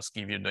will just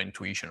give you the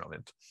intuition of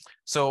it.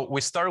 So we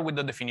start with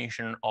the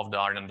definition of the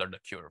area under the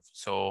curve.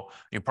 So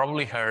you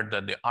probably heard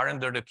that the area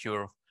under the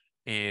curve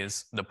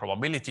is the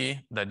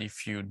probability that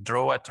if you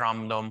draw at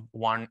random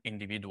one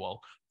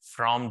individual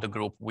from the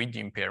group with the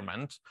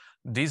impairment,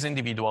 this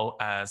individual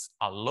has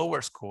a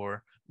lower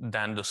score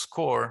than the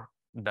score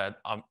that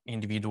an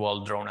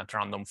individual drawn at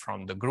random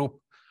from the group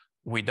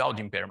without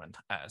impairment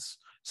has.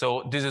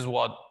 So this is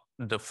what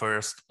the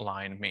first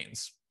line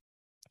means.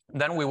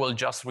 Then we will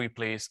just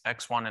replace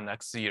x1 and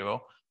x0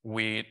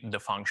 with the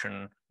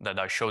function that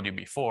I showed you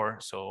before.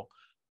 So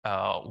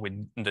with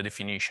the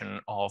definition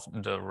of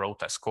the raw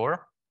test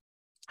score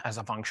as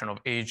a function of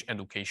age,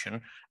 education,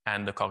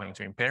 and the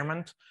cognitive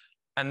impairment.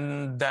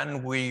 And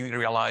then we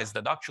realize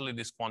that actually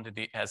this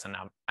quantity is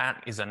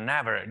an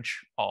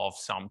average of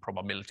some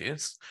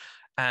probabilities.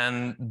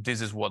 And this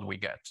is what we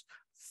get.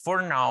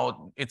 For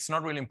now, it's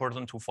not really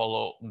important to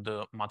follow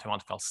the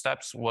mathematical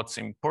steps. What's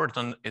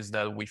important is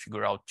that we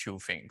figure out two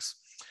things.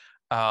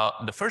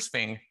 The first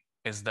thing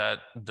is that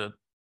the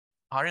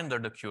area under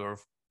the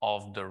curve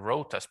of the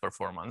raw test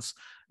performance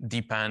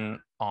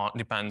depends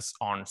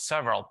on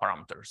several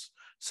parameters.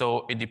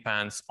 So it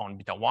depends on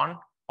beta 1,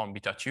 on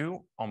beta 2,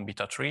 on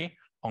beta 3,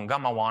 on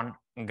gamma 1,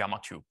 and gamma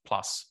 2,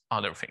 plus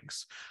other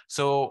things.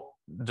 So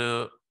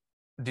the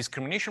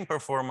discrimination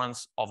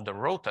performance of the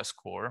raw test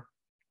score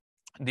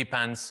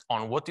depends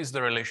on what is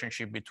the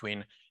relationship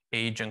between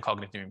age and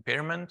cognitive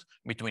impairment,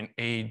 between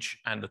age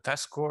and the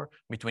test score,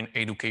 between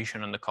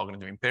education and the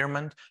cognitive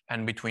impairment,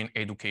 and between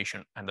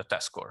education and the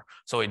test score.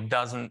 So it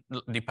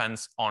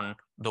depends on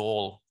the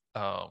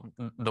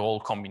whole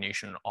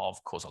combination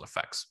of causal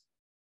effects.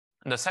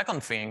 And the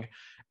second thing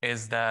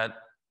is that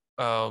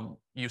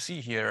you see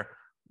here,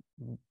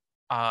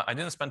 I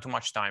didn't spend too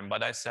much time,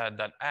 but I said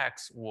that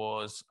x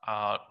was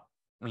a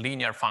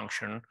linear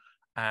function,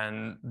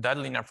 and that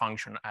linear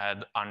function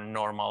had a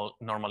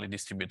normally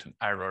distributed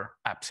error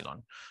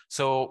epsilon.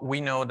 So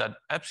we know that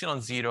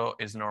epsilon 0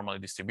 is normally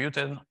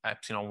distributed,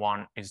 epsilon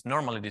 1 is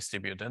normally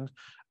distributed,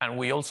 and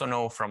we also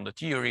know from the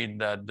theory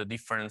that the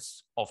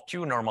difference of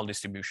two normal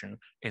distribution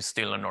is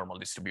still a normal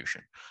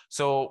distribution.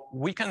 So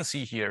we can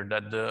see here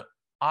that the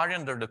area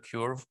under the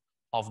curve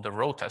of the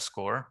raw test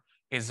score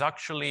is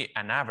actually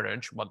an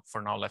average, but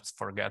for now let's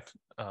forget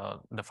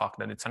the fact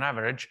that it's an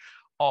average,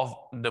 of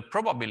the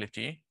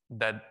probability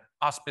that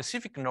a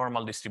specific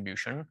normal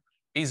distribution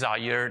is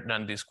higher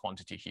than this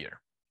quantity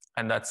here.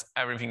 And that's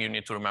everything you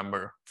need to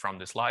remember from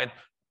this slide.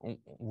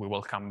 We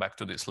will come back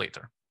to this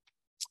later.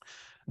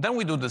 Then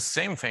we do the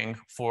same thing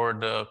for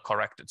the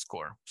corrected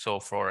score. So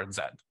for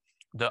Z,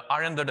 the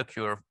area under the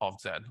curve of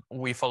Z,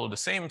 we follow the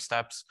same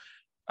steps.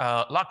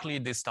 Luckily,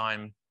 this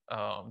time,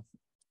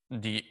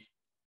 the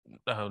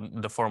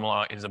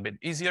formula is a bit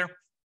easier.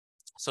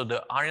 So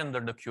the area under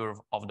the curve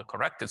of the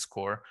corrected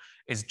score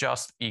is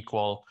just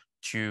equal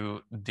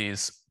to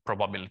this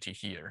probability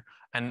here.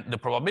 And the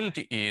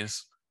probability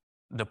is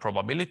the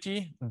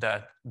probability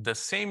that the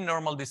same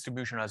normal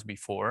distribution as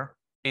before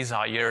is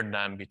higher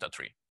than beta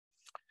 3.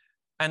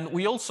 And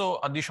we also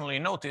additionally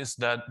notice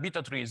that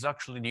beta 3 is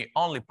actually the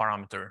only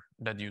parameter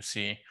that you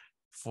see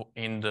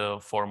in the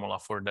formula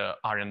for the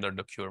area under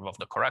the curve of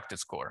the corrected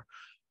score.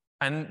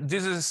 And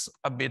this is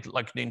a bit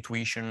like the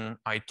intuition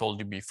I told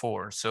you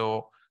before.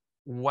 So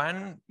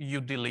when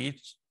you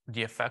delete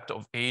the effect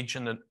of age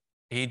and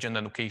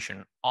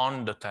education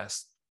on the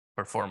test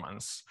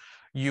performance,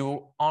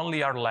 you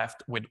only are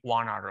left with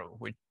one arrow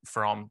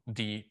from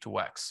D to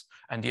X.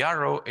 And the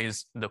arrow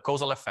is the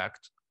causal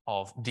effect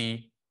of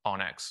D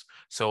on X.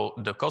 So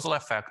the causal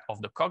effect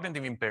of the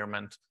cognitive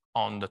impairment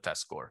on the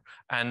test score.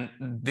 And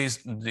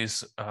this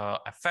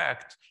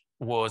effect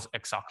was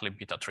exactly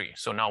beta 3.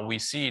 So now we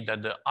see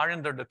that the area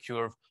under the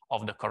curve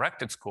of the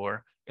corrected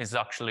score is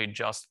actually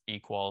just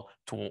equal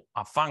to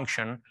a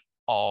function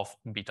of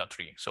beta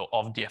 3. So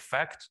of the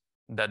effect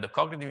that the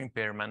cognitive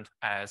impairment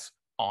has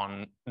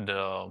on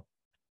the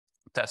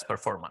test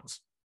performance.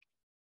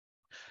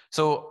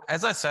 So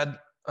as I said,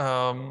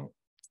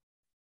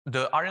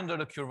 the area under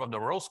the curve of the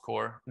raw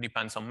score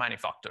depends on many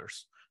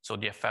factors. So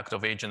the effect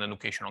of age and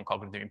education on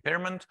cognitive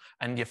impairment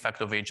and the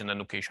effect of age and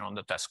education on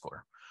the test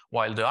score.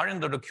 While the area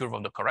under the curve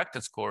of the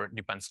corrected score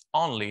depends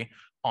only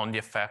on the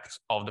effect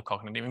of the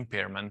cognitive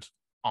impairment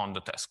on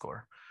the test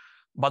score.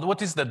 But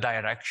what is the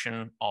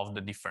direction of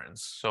the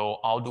difference? So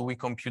how do we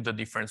compute the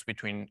difference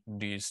between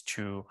these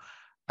two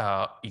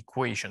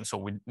equations,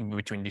 so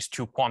between these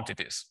two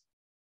quantities?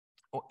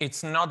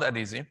 It's not that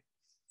easy.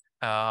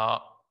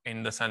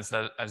 In the sense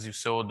that, as you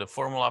saw, the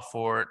formula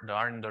for the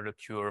area under the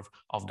curve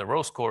of the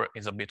raw score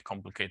is a bit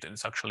complicated.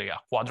 It's actually a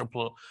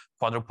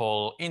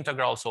quadruple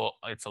integral, so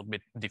it's a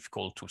bit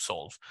difficult to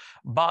solve.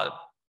 But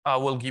I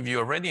will give you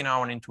already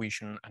now an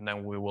intuition, and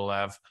then we will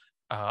have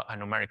a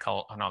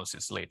numerical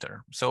analysis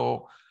later.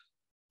 So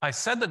I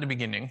said at the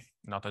beginning,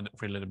 not at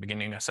really the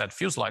beginning, I said a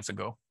few slides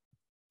ago,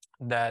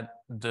 that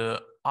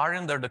the area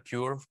under the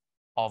curve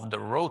of the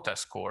raw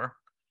test score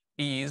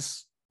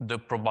is the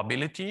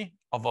probability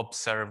of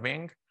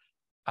observing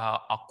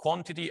a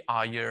quantity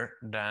higher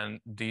than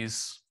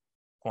this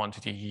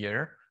quantity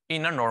here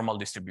in a normal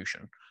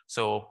distribution.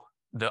 So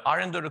the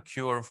area under the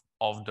curve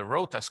of the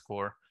raw test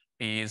score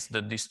is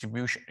the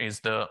distribution, is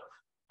the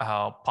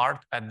part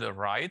at the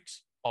right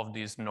of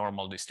this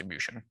normal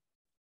distribution.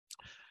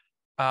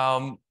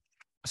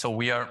 So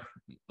we are,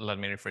 let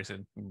me rephrase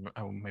it,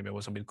 maybe it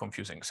was a bit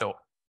confusing. So,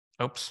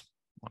 oops,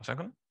 1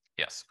 second,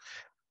 yes.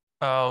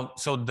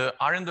 So the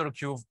area under the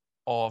curve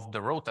of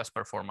the raw test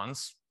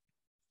performance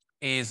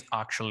is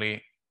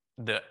actually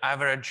the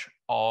average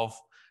of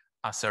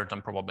a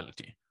certain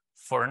probability.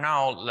 For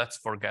now, let's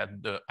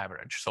forget the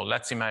average. So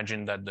let's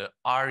imagine that the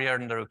area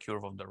under the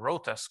curve of the raw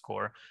test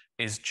score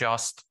is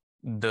just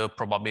the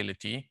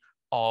probability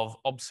of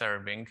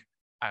observing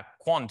a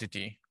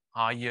quantity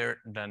higher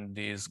than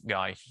this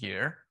guy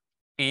here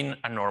in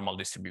a normal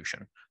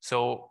distribution.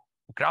 So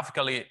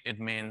graphically, it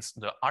means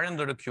the area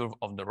under the curve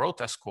of the raw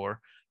test score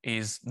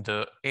is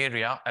the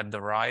area at the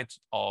right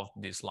of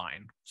this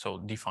line, so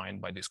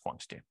defined by this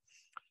quantity.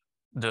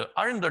 The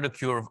area under the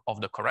curve of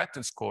the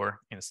corrected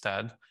score,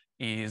 instead,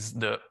 is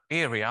the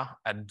area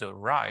at the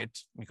right,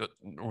 because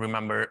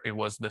remember, it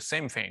was the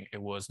same thing. It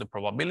was the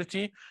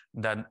probability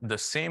that the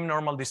same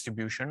normal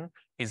distribution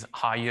is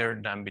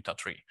higher than beta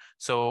 3.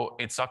 So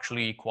it's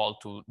actually equal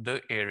to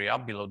the area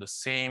below the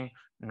same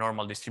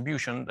normal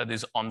distribution that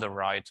is on the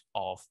right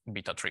of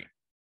beta 3.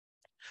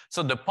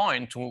 So the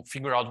point to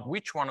figure out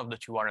which one of the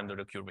two area under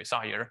the curve is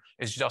higher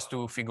is just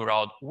to figure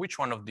out which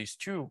one of these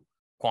two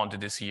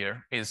quantities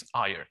here is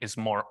higher, is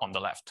more on the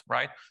left,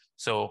 right?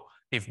 So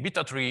if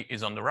beta 3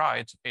 is on the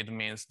right, it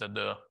means that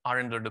the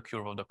area under the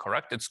curve of the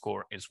corrected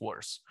score is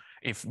worse.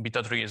 If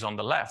beta 3 is on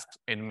the left,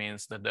 it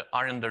means that the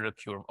area under the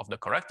curve of the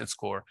corrected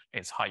score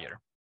is higher,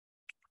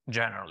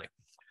 generally.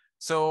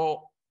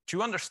 So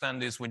to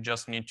understand this, we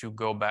just need to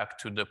go back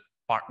to the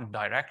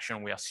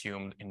direction we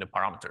assumed in the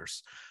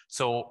parameters.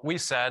 So we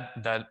said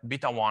that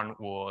beta 1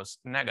 was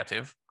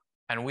negative,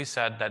 and we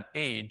said that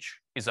age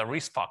is a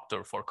risk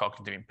factor for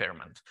cognitive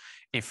impairment.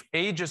 If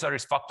age is a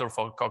risk factor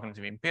for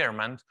cognitive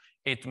impairment,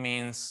 it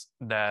means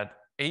that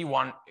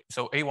A1,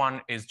 so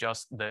A1 is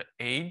just the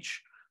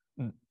age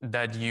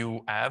that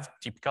you have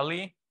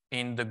typically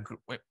in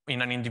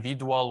an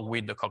individual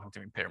with the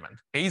cognitive impairment.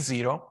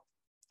 A0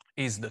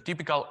 is the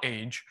typical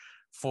age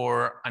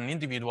for an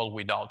individual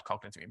without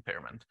cognitive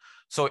impairment.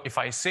 So if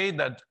I say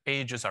that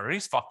age is a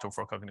risk factor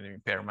for cognitive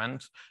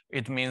impairment,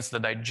 it means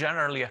that I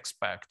generally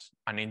expect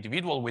an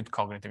individual with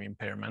cognitive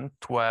impairment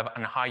to have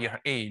a higher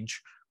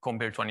age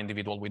compared to an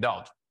individual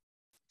without.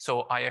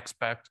 So I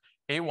expect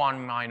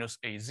A1 minus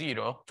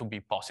A0 to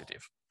be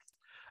positive.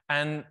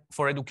 And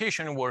for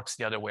education, it works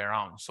the other way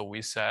around. So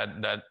we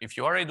said that if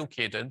you are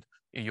educated,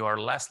 you are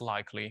less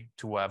likely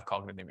to have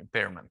cognitive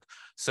impairment.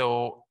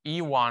 So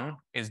E1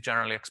 is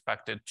generally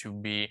expected to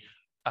be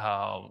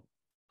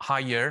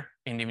higher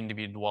in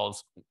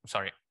individuals,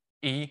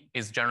 E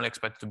is generally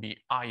expected to be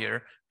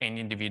higher in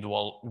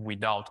individuals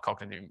without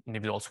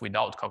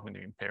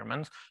cognitive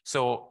impairment.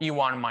 So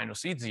E1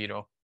 minus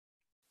E0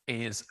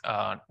 is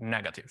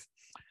negative.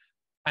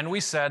 And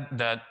we said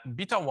that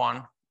beta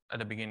 1, at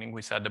the beginning,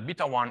 we said that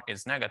beta 1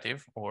 is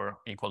negative or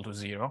equal to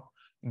 0.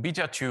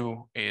 Beta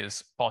 2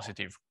 is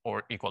positive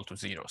or equal to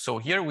 0. So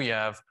here we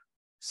have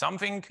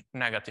something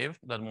negative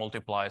that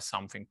multiplies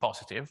something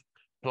positive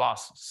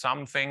plus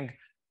something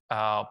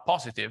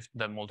positive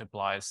that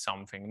multiplies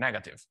something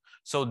negative.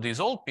 So this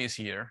whole piece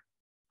here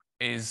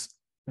is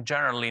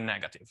generally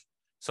negative.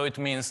 So it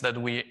means that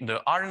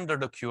the R under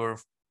the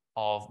curve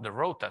of the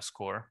row test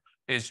score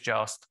is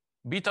just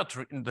beta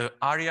 3, the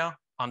area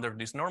under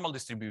this normal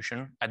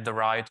distribution at the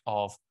right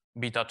of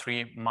beta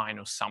 3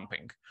 minus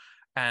something.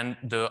 And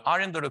the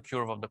area under the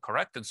curve of the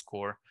corrected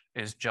score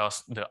is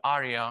just the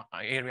area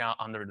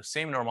under the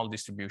same normal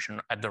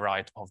distribution at the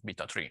right of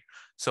beta 3.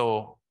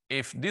 So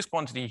if this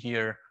quantity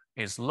here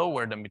is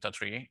lower than beta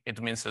 3,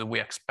 it means that we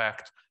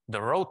expect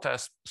the row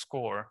test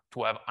score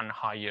to have a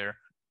higher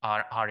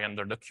area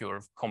under the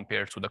curve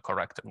compared to the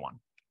corrected one.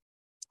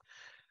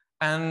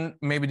 And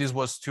maybe this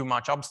was too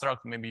much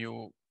abstract, maybe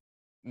you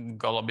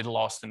got a bit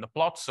lost in the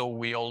plot. So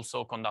we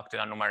also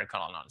conducted a numerical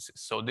analysis.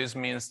 So this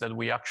means that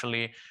we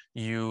actually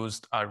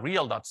used a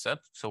real dataset.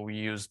 So we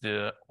used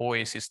the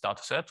OASIS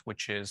dataset,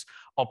 which is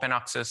open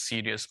access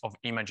series of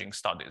imaging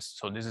studies.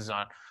 So this is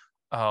an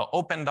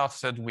open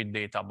dataset with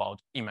data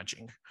about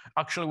imaging.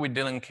 Actually, we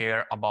didn't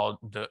care about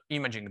the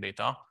imaging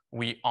data.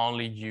 We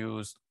only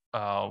used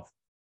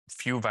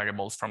few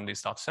variables from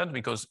this dataset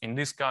because in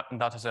this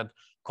dataset,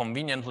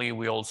 conveniently,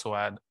 we also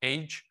had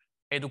age,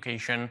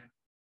 education,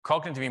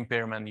 cognitive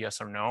impairment,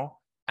 yes or no,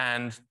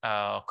 and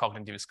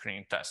cognitive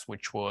screening test,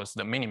 which was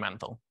the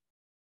mini-mental.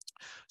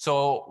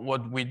 So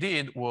what we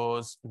did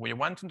was we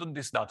went into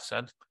this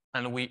dataset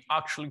and we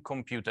actually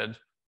computed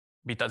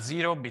beta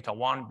 0, beta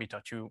 1,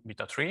 beta 2,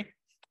 beta 3,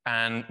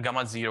 and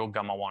gamma 0,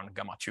 gamma 1,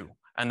 gamma 2.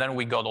 And then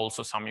we got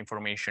also some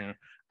information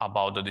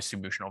about the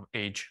distribution of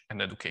age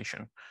and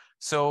education.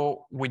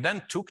 So we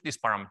then took these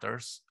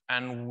parameters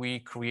and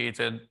we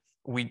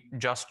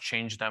just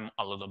changed them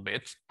a little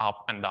bit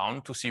up and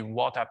down to see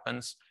what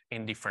happens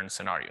in different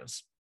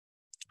scenarios.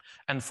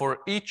 And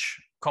for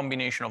each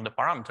combination of the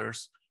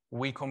parameters,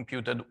 we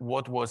computed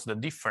what was the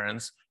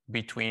difference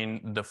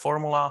between the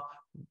formula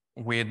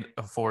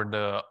for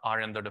the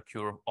R under the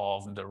curve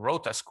of the row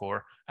test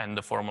score and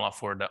the formula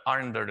for the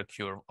R under the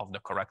curve of the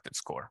corrected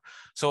score.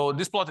 So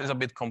this plot is a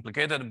bit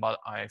complicated, but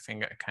I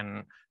think I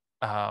can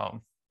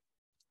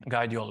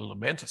guide you a little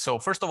bit. So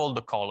first of all,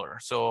 the color.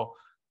 So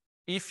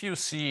if you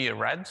see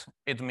red,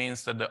 it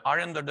means that the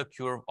area under the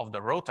curve of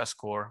the row test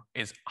score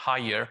is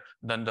higher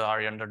than the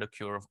area under the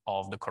curve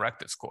of the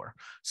corrected score.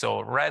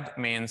 So red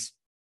means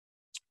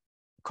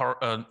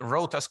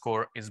row test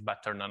score is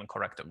better than a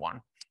corrected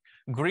one.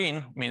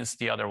 Green means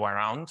the other way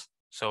around.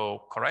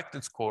 So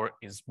corrected score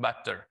is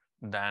better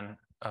than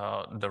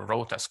the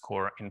row test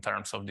score in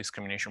terms of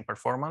discrimination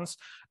performance.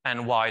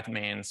 And white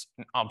means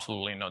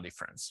absolutely no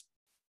difference.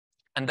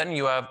 And then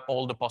you have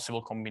all the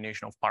possible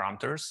combination of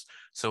parameters.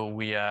 So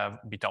we have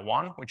beta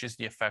 1, which is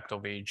the effect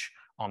of age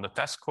on the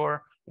test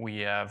score.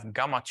 We have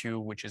gamma 2,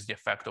 which is the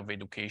effect of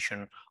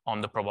education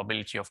on the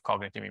probability of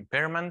cognitive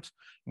impairment.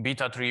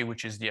 Beta 3,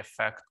 which is the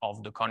effect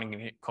of the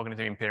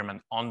cognitive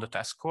impairment on the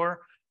test score.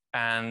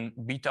 And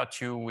beta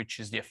 2, which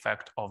is the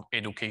effect of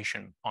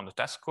education on the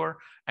test score.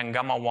 And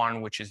gamma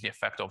 1, which is the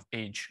effect of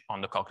age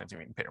on the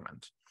cognitive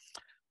impairment.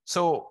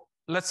 So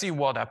let's see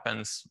what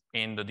happens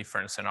in the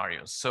different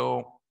scenarios.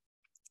 So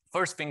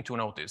first thing to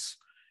notice,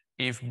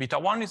 if beta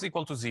 1 is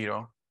equal to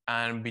 0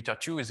 and beta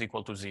 2 is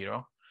equal to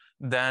 0,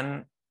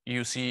 then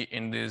you see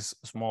in these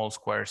small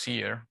squares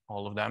here,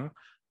 all of them,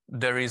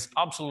 there is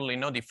absolutely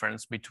no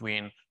difference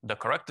between the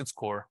corrected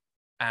score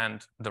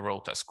and the row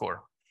test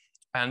score.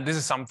 And this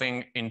is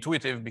something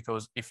intuitive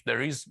because if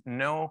there is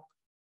no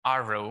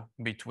arrow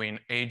between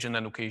age and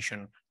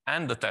education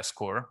and the test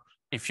score,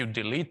 if you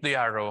delete the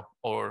arrow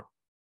or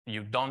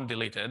you don't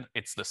delete it,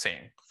 it's the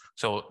same.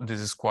 So this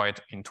is quite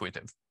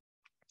intuitive.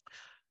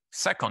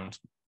 Second,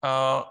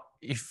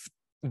 if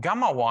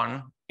gamma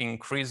 1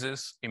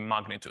 increases in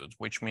magnitude,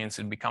 which means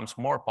it becomes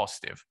more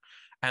positive,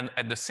 and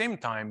at the same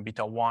time,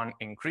 beta 1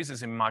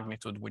 increases in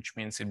magnitude, which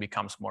means it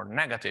becomes more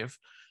negative,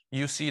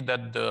 you see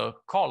that the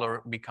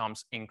color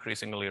becomes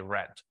increasingly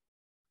red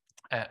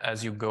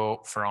as you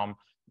go from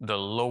the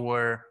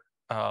lower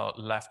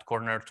left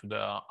corner to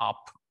the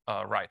up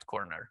right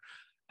corner.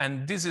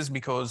 And this is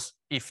because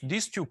if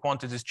these two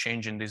quantities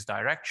change in these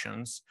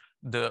directions,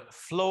 the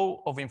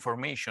flow of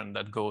information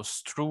that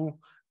goes through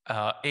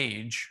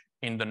age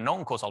in the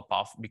non-causal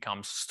path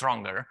becomes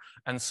stronger.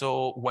 And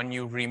so when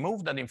you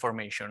remove that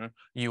information,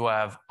 you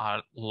have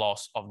a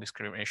loss of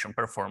discrimination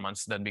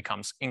performance that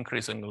becomes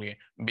increasingly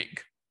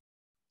big.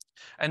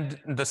 And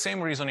the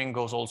same reasoning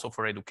goes also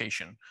for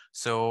education.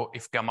 So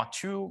if gamma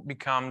 2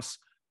 becomes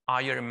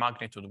higher in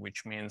magnitude,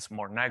 which means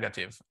more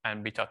negative,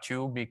 and beta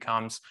 2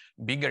 becomes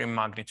bigger in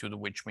magnitude,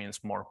 which means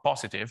more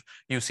positive,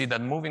 you see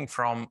that moving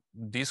from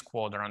this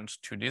quadrant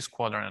to this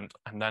quadrant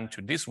and then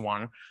to this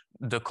one,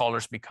 the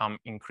colors become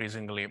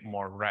increasingly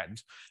more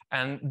red.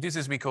 And this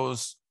is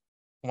because,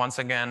 once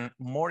again,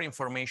 more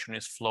information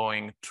is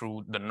flowing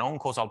through the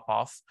non-causal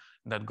path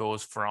that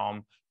goes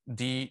from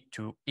D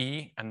to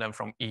E and then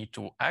from E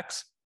to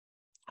X.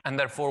 And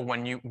therefore,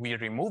 when we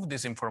remove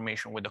this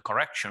information with the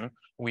correction,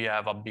 we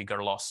have a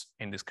bigger loss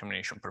in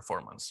discrimination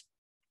performance.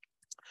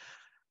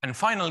 And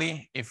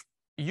finally, if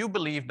you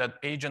believe that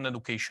age and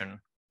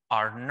education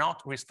are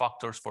not risk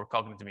factors for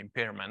cognitive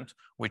impairment,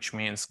 which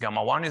means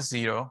gamma 1 is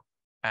 0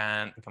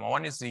 and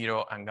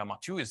gamma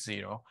 2 is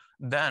 0,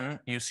 then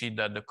you see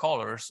that the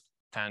colors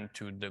tend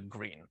to the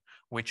green,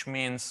 which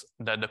means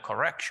that the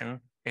correction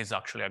is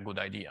actually a good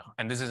idea.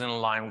 And this is in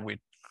line with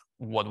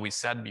what we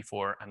said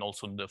before and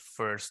also the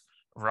first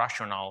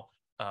rationale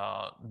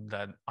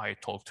that I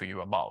talked to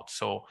you about.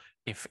 So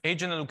if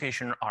age and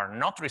education are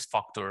not risk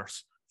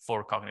factors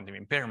for cognitive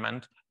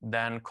impairment,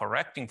 then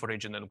correcting for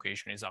age and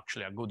education is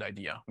actually a good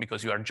idea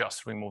because you are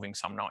just removing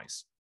some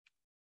noise.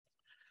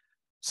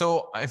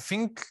 So I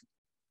think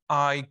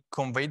I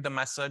conveyed the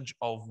message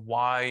of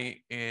why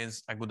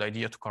is a good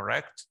idea to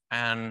correct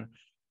and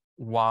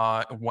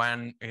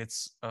when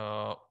it's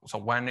a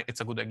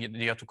good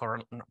idea to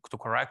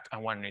correct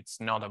and when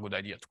it's not a good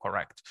idea to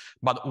correct.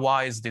 But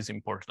why is this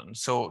important?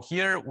 So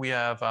here we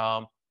have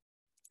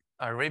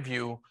a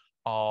review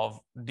of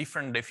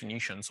different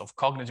definitions of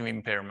cognitive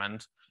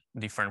impairment,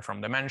 different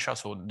from dementia,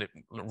 so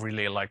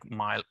really like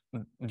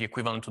the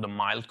equivalent to the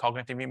mild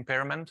cognitive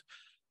impairment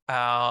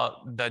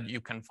that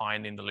you can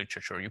find in the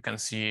literature. You can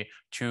see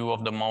two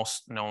of the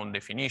most known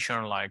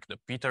definitions, like the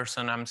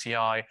Peterson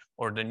MCI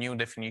or the new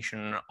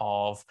definition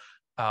of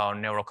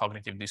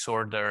neurocognitive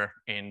disorder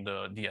in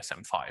the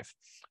DSM-5.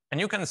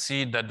 And you can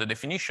see that the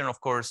definition, of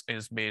course,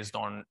 is based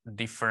on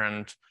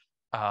different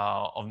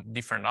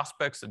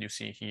aspects that you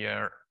see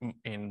here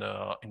in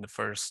the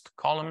first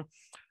column.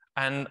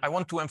 And I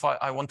want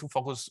to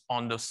focus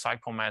on the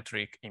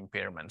psychometric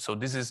impairment. So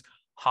this is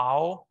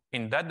how,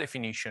 in that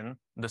definition,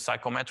 the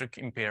psychometric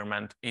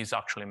impairment is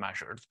actually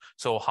measured.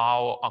 So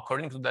how,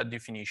 according to that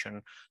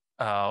definition,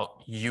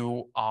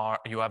 you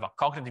have a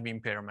cognitive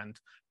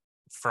impairment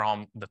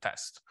from the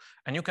test.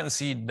 And you can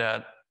see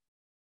that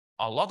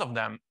a lot of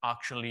them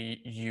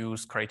actually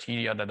use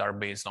criteria that are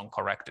based on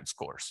corrected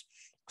scores.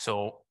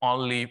 So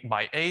only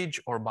by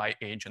age or by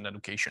age and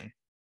education.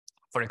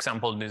 For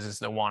example, this is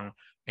the one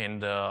in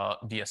the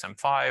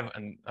DSM-5,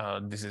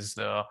 and this is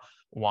the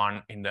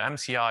one in the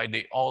MCI.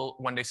 They all,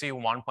 when they say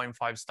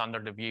 1.5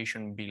 standard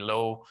deviation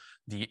below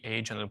the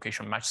age and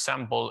education match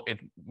sample, it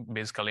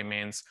basically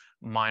means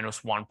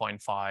minus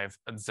 1.5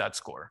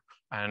 Z-score.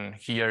 And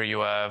here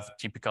you have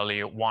typically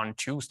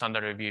 1-2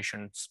 standard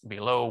deviations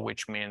below,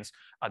 which means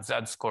a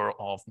Z-score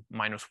of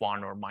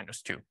 -1 or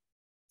 -2.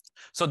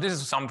 So this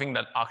is something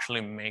that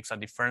actually makes a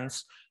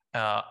difference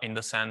in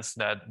the sense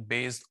that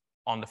based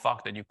on the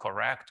fact that you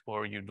correct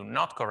or you do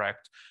not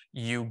correct,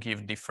 you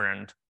give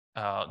different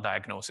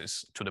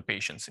diagnosis to the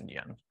patients in the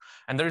end.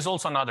 And there is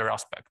also another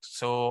aspect.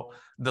 So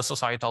the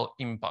societal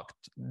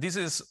impact. This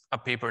is a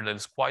paper that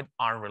is quite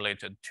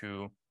unrelated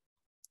to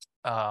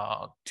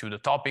the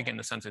topic, in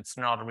the sense it's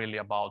not really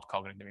about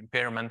cognitive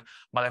impairment,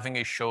 but I think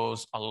it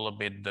shows a little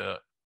bit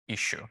the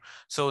issue.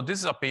 So this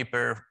is a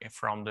paper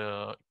from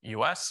the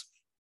US,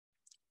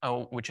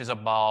 which is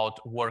about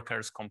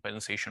workers'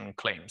 compensation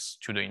claims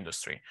to the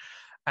industry.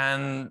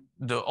 And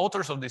the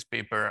authors of this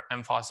paper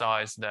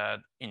emphasize that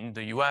in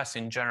the US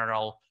in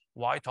general,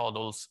 white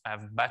adults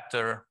have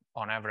better,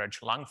 on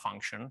average, lung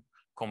function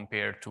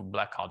compared to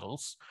black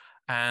adults.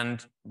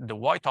 And the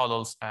white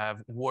adults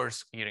have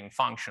worse hearing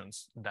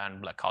functions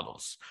than black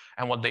adults.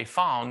 And what they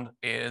found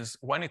is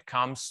when it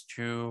comes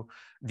to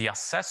the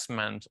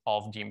assessment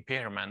of the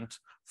impairment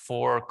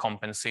for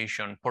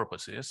compensation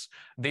purposes,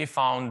 they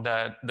found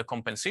that the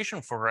compensation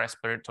for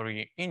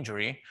respiratory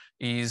injury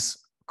is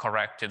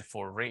corrected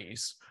for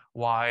race,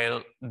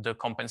 while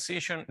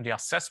the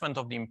assessment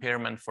of the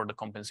impairment for the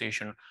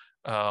compensation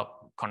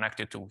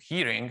connected to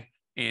hearing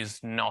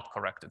is not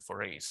corrected for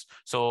race.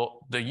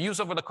 So the use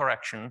of the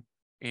correction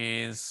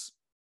is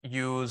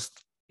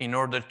used in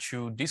order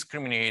to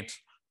discriminate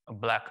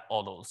black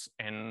adults.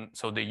 And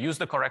so they use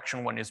the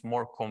correction when it's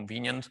more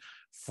convenient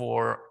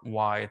for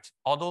white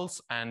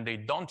adults, and they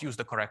don't use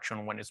the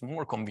correction when it's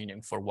more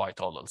convenient for white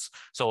adults.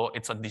 So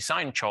it's a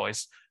design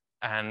choice.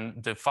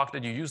 And the fact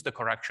that you use the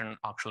correction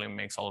actually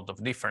makes a lot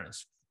of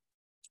difference.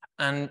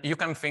 And you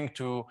can think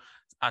to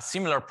a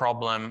similar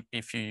problem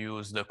if you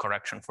use the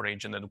correction for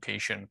age and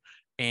education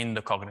in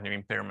the cognitive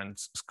impairment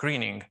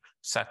screening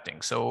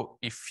setting. So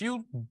if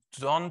you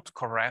don't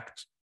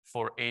correct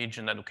for age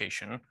and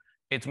education,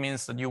 it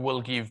means that you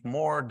will give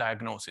more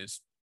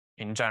diagnosis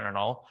in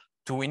general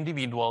to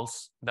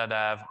individuals that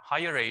have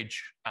higher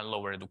age and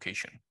lower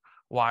education.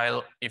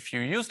 While if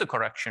you use the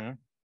correction,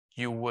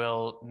 you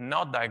will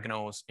not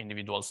diagnose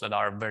individuals that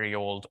are very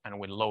old and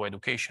with low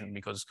education,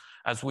 because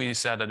as we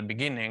said at the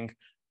beginning,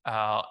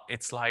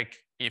 it's like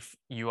if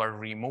you are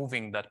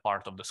removing that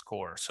part of the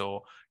score.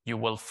 So you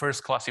will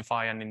first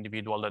classify an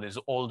individual that is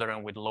older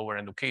and with lower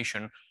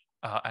education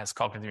as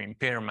cognitive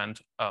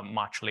impairment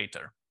much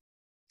later.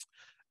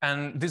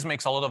 And this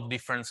makes a lot of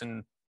difference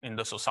in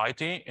the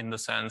society, in the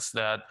sense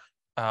that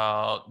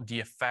the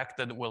effect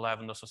that it will have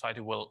in the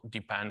society will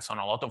depends on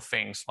a lot of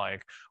things,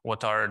 like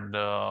what are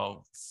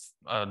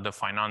the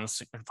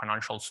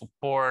financial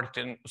support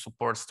and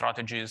support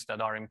strategies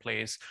that are in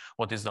place,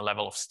 what is the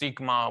level of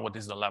stigma, what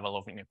is the level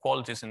of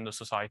inequalities in the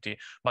society.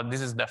 But this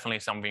is definitely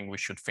something we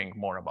should think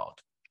more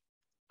about.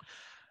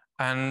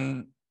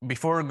 And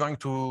before going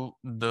to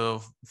the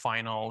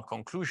final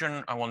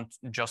conclusion, I want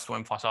just to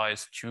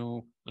emphasize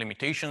two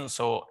limitations.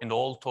 So in the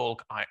whole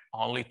talk, I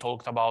only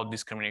talked about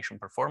discrimination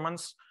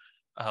performance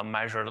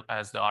measured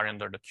as the R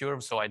under the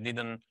curve. So I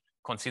didn't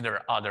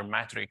consider other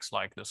metrics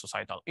like the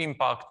societal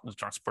impact, the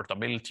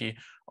transportability,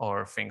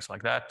 or things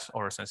like that,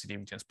 or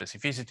sensitivity and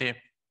specificity.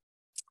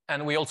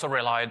 And we also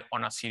relied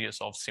on a series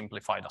of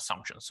simplified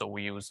assumptions. So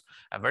we used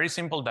a very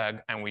simple DAG,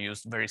 and we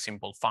used very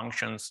simple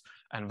functions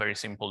and very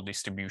simple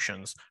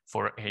distributions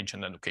for age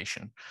and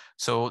education.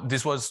 So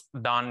this was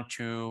done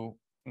to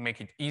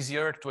make it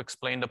easier to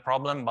explain the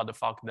problem, but the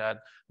fact that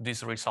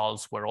these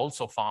results were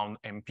also found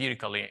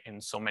empirically in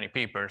so many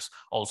papers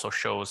also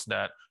shows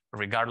that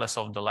regardless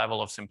of the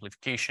level of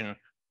simplification,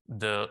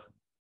 the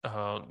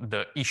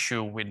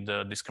issue with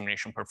the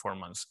discrimination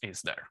performance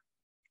is there.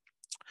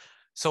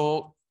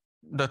 So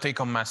the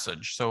take-home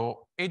message.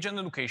 So age and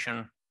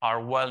education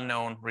are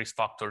well-known risk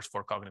factors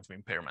for cognitive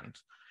impairment.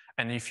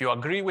 And if you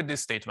agree with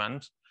this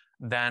statement,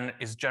 then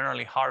it's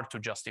generally hard to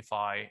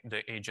justify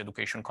the age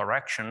education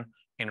correction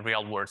in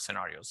real-world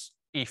scenarios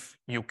if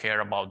you care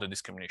about the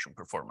discrimination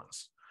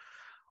performance.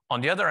 On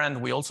the other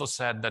hand, we also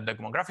said that the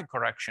demographic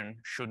correction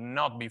should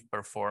not be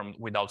performed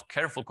without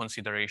careful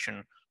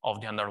consideration of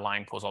the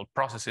underlying causal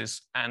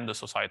processes and the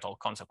societal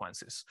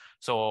consequences.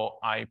 So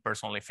I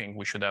personally think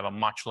we should have a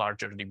much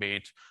larger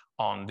debate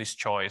on this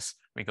choice,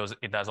 because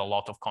it has a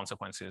lot of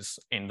consequences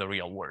in the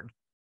real world.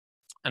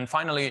 And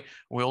finally,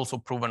 we also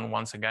proven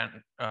once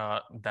again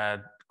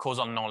that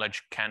causal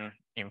knowledge can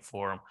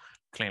inform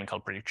clinical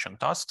prediction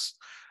tasks.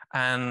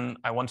 And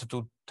I wanted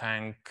to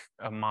thank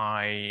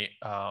my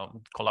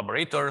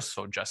collaborators,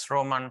 so Jess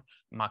Roman,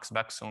 Max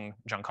Becksung,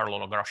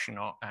 Giancarlo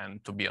Logroscino,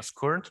 and Tobias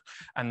Kurt.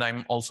 And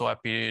I'm also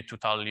happy to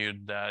tell you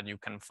that you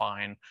can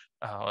find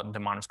the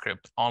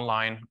manuscript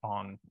online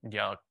on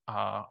the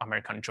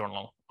American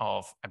Journal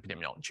of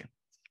Epidemiology.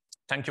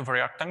 Thank you for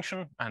your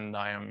attention, and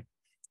I am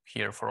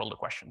here for all the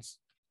questions.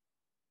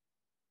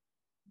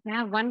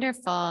 Yeah,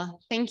 wonderful.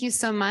 Thank you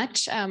so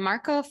much,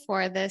 Marco,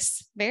 for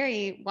this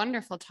very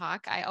wonderful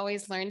talk. I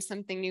always learn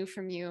something new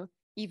from you,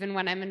 even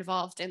when I'm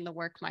involved in the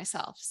work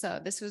myself. So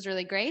this was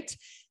really great.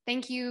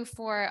 Thank you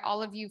for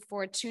all of you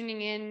for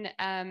tuning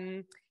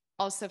in.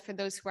 Also, for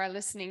those who are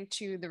listening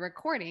to the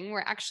recording, we're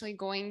actually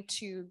going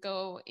to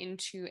go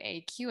into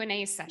a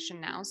Q&A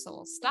session now. So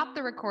we'll stop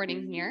the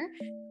recording here.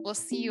 We'll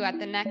see you at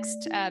the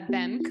next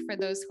BEMC for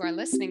those who are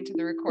listening to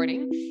the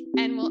recording,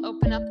 and we'll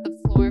open up the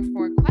floor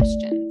for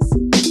questions.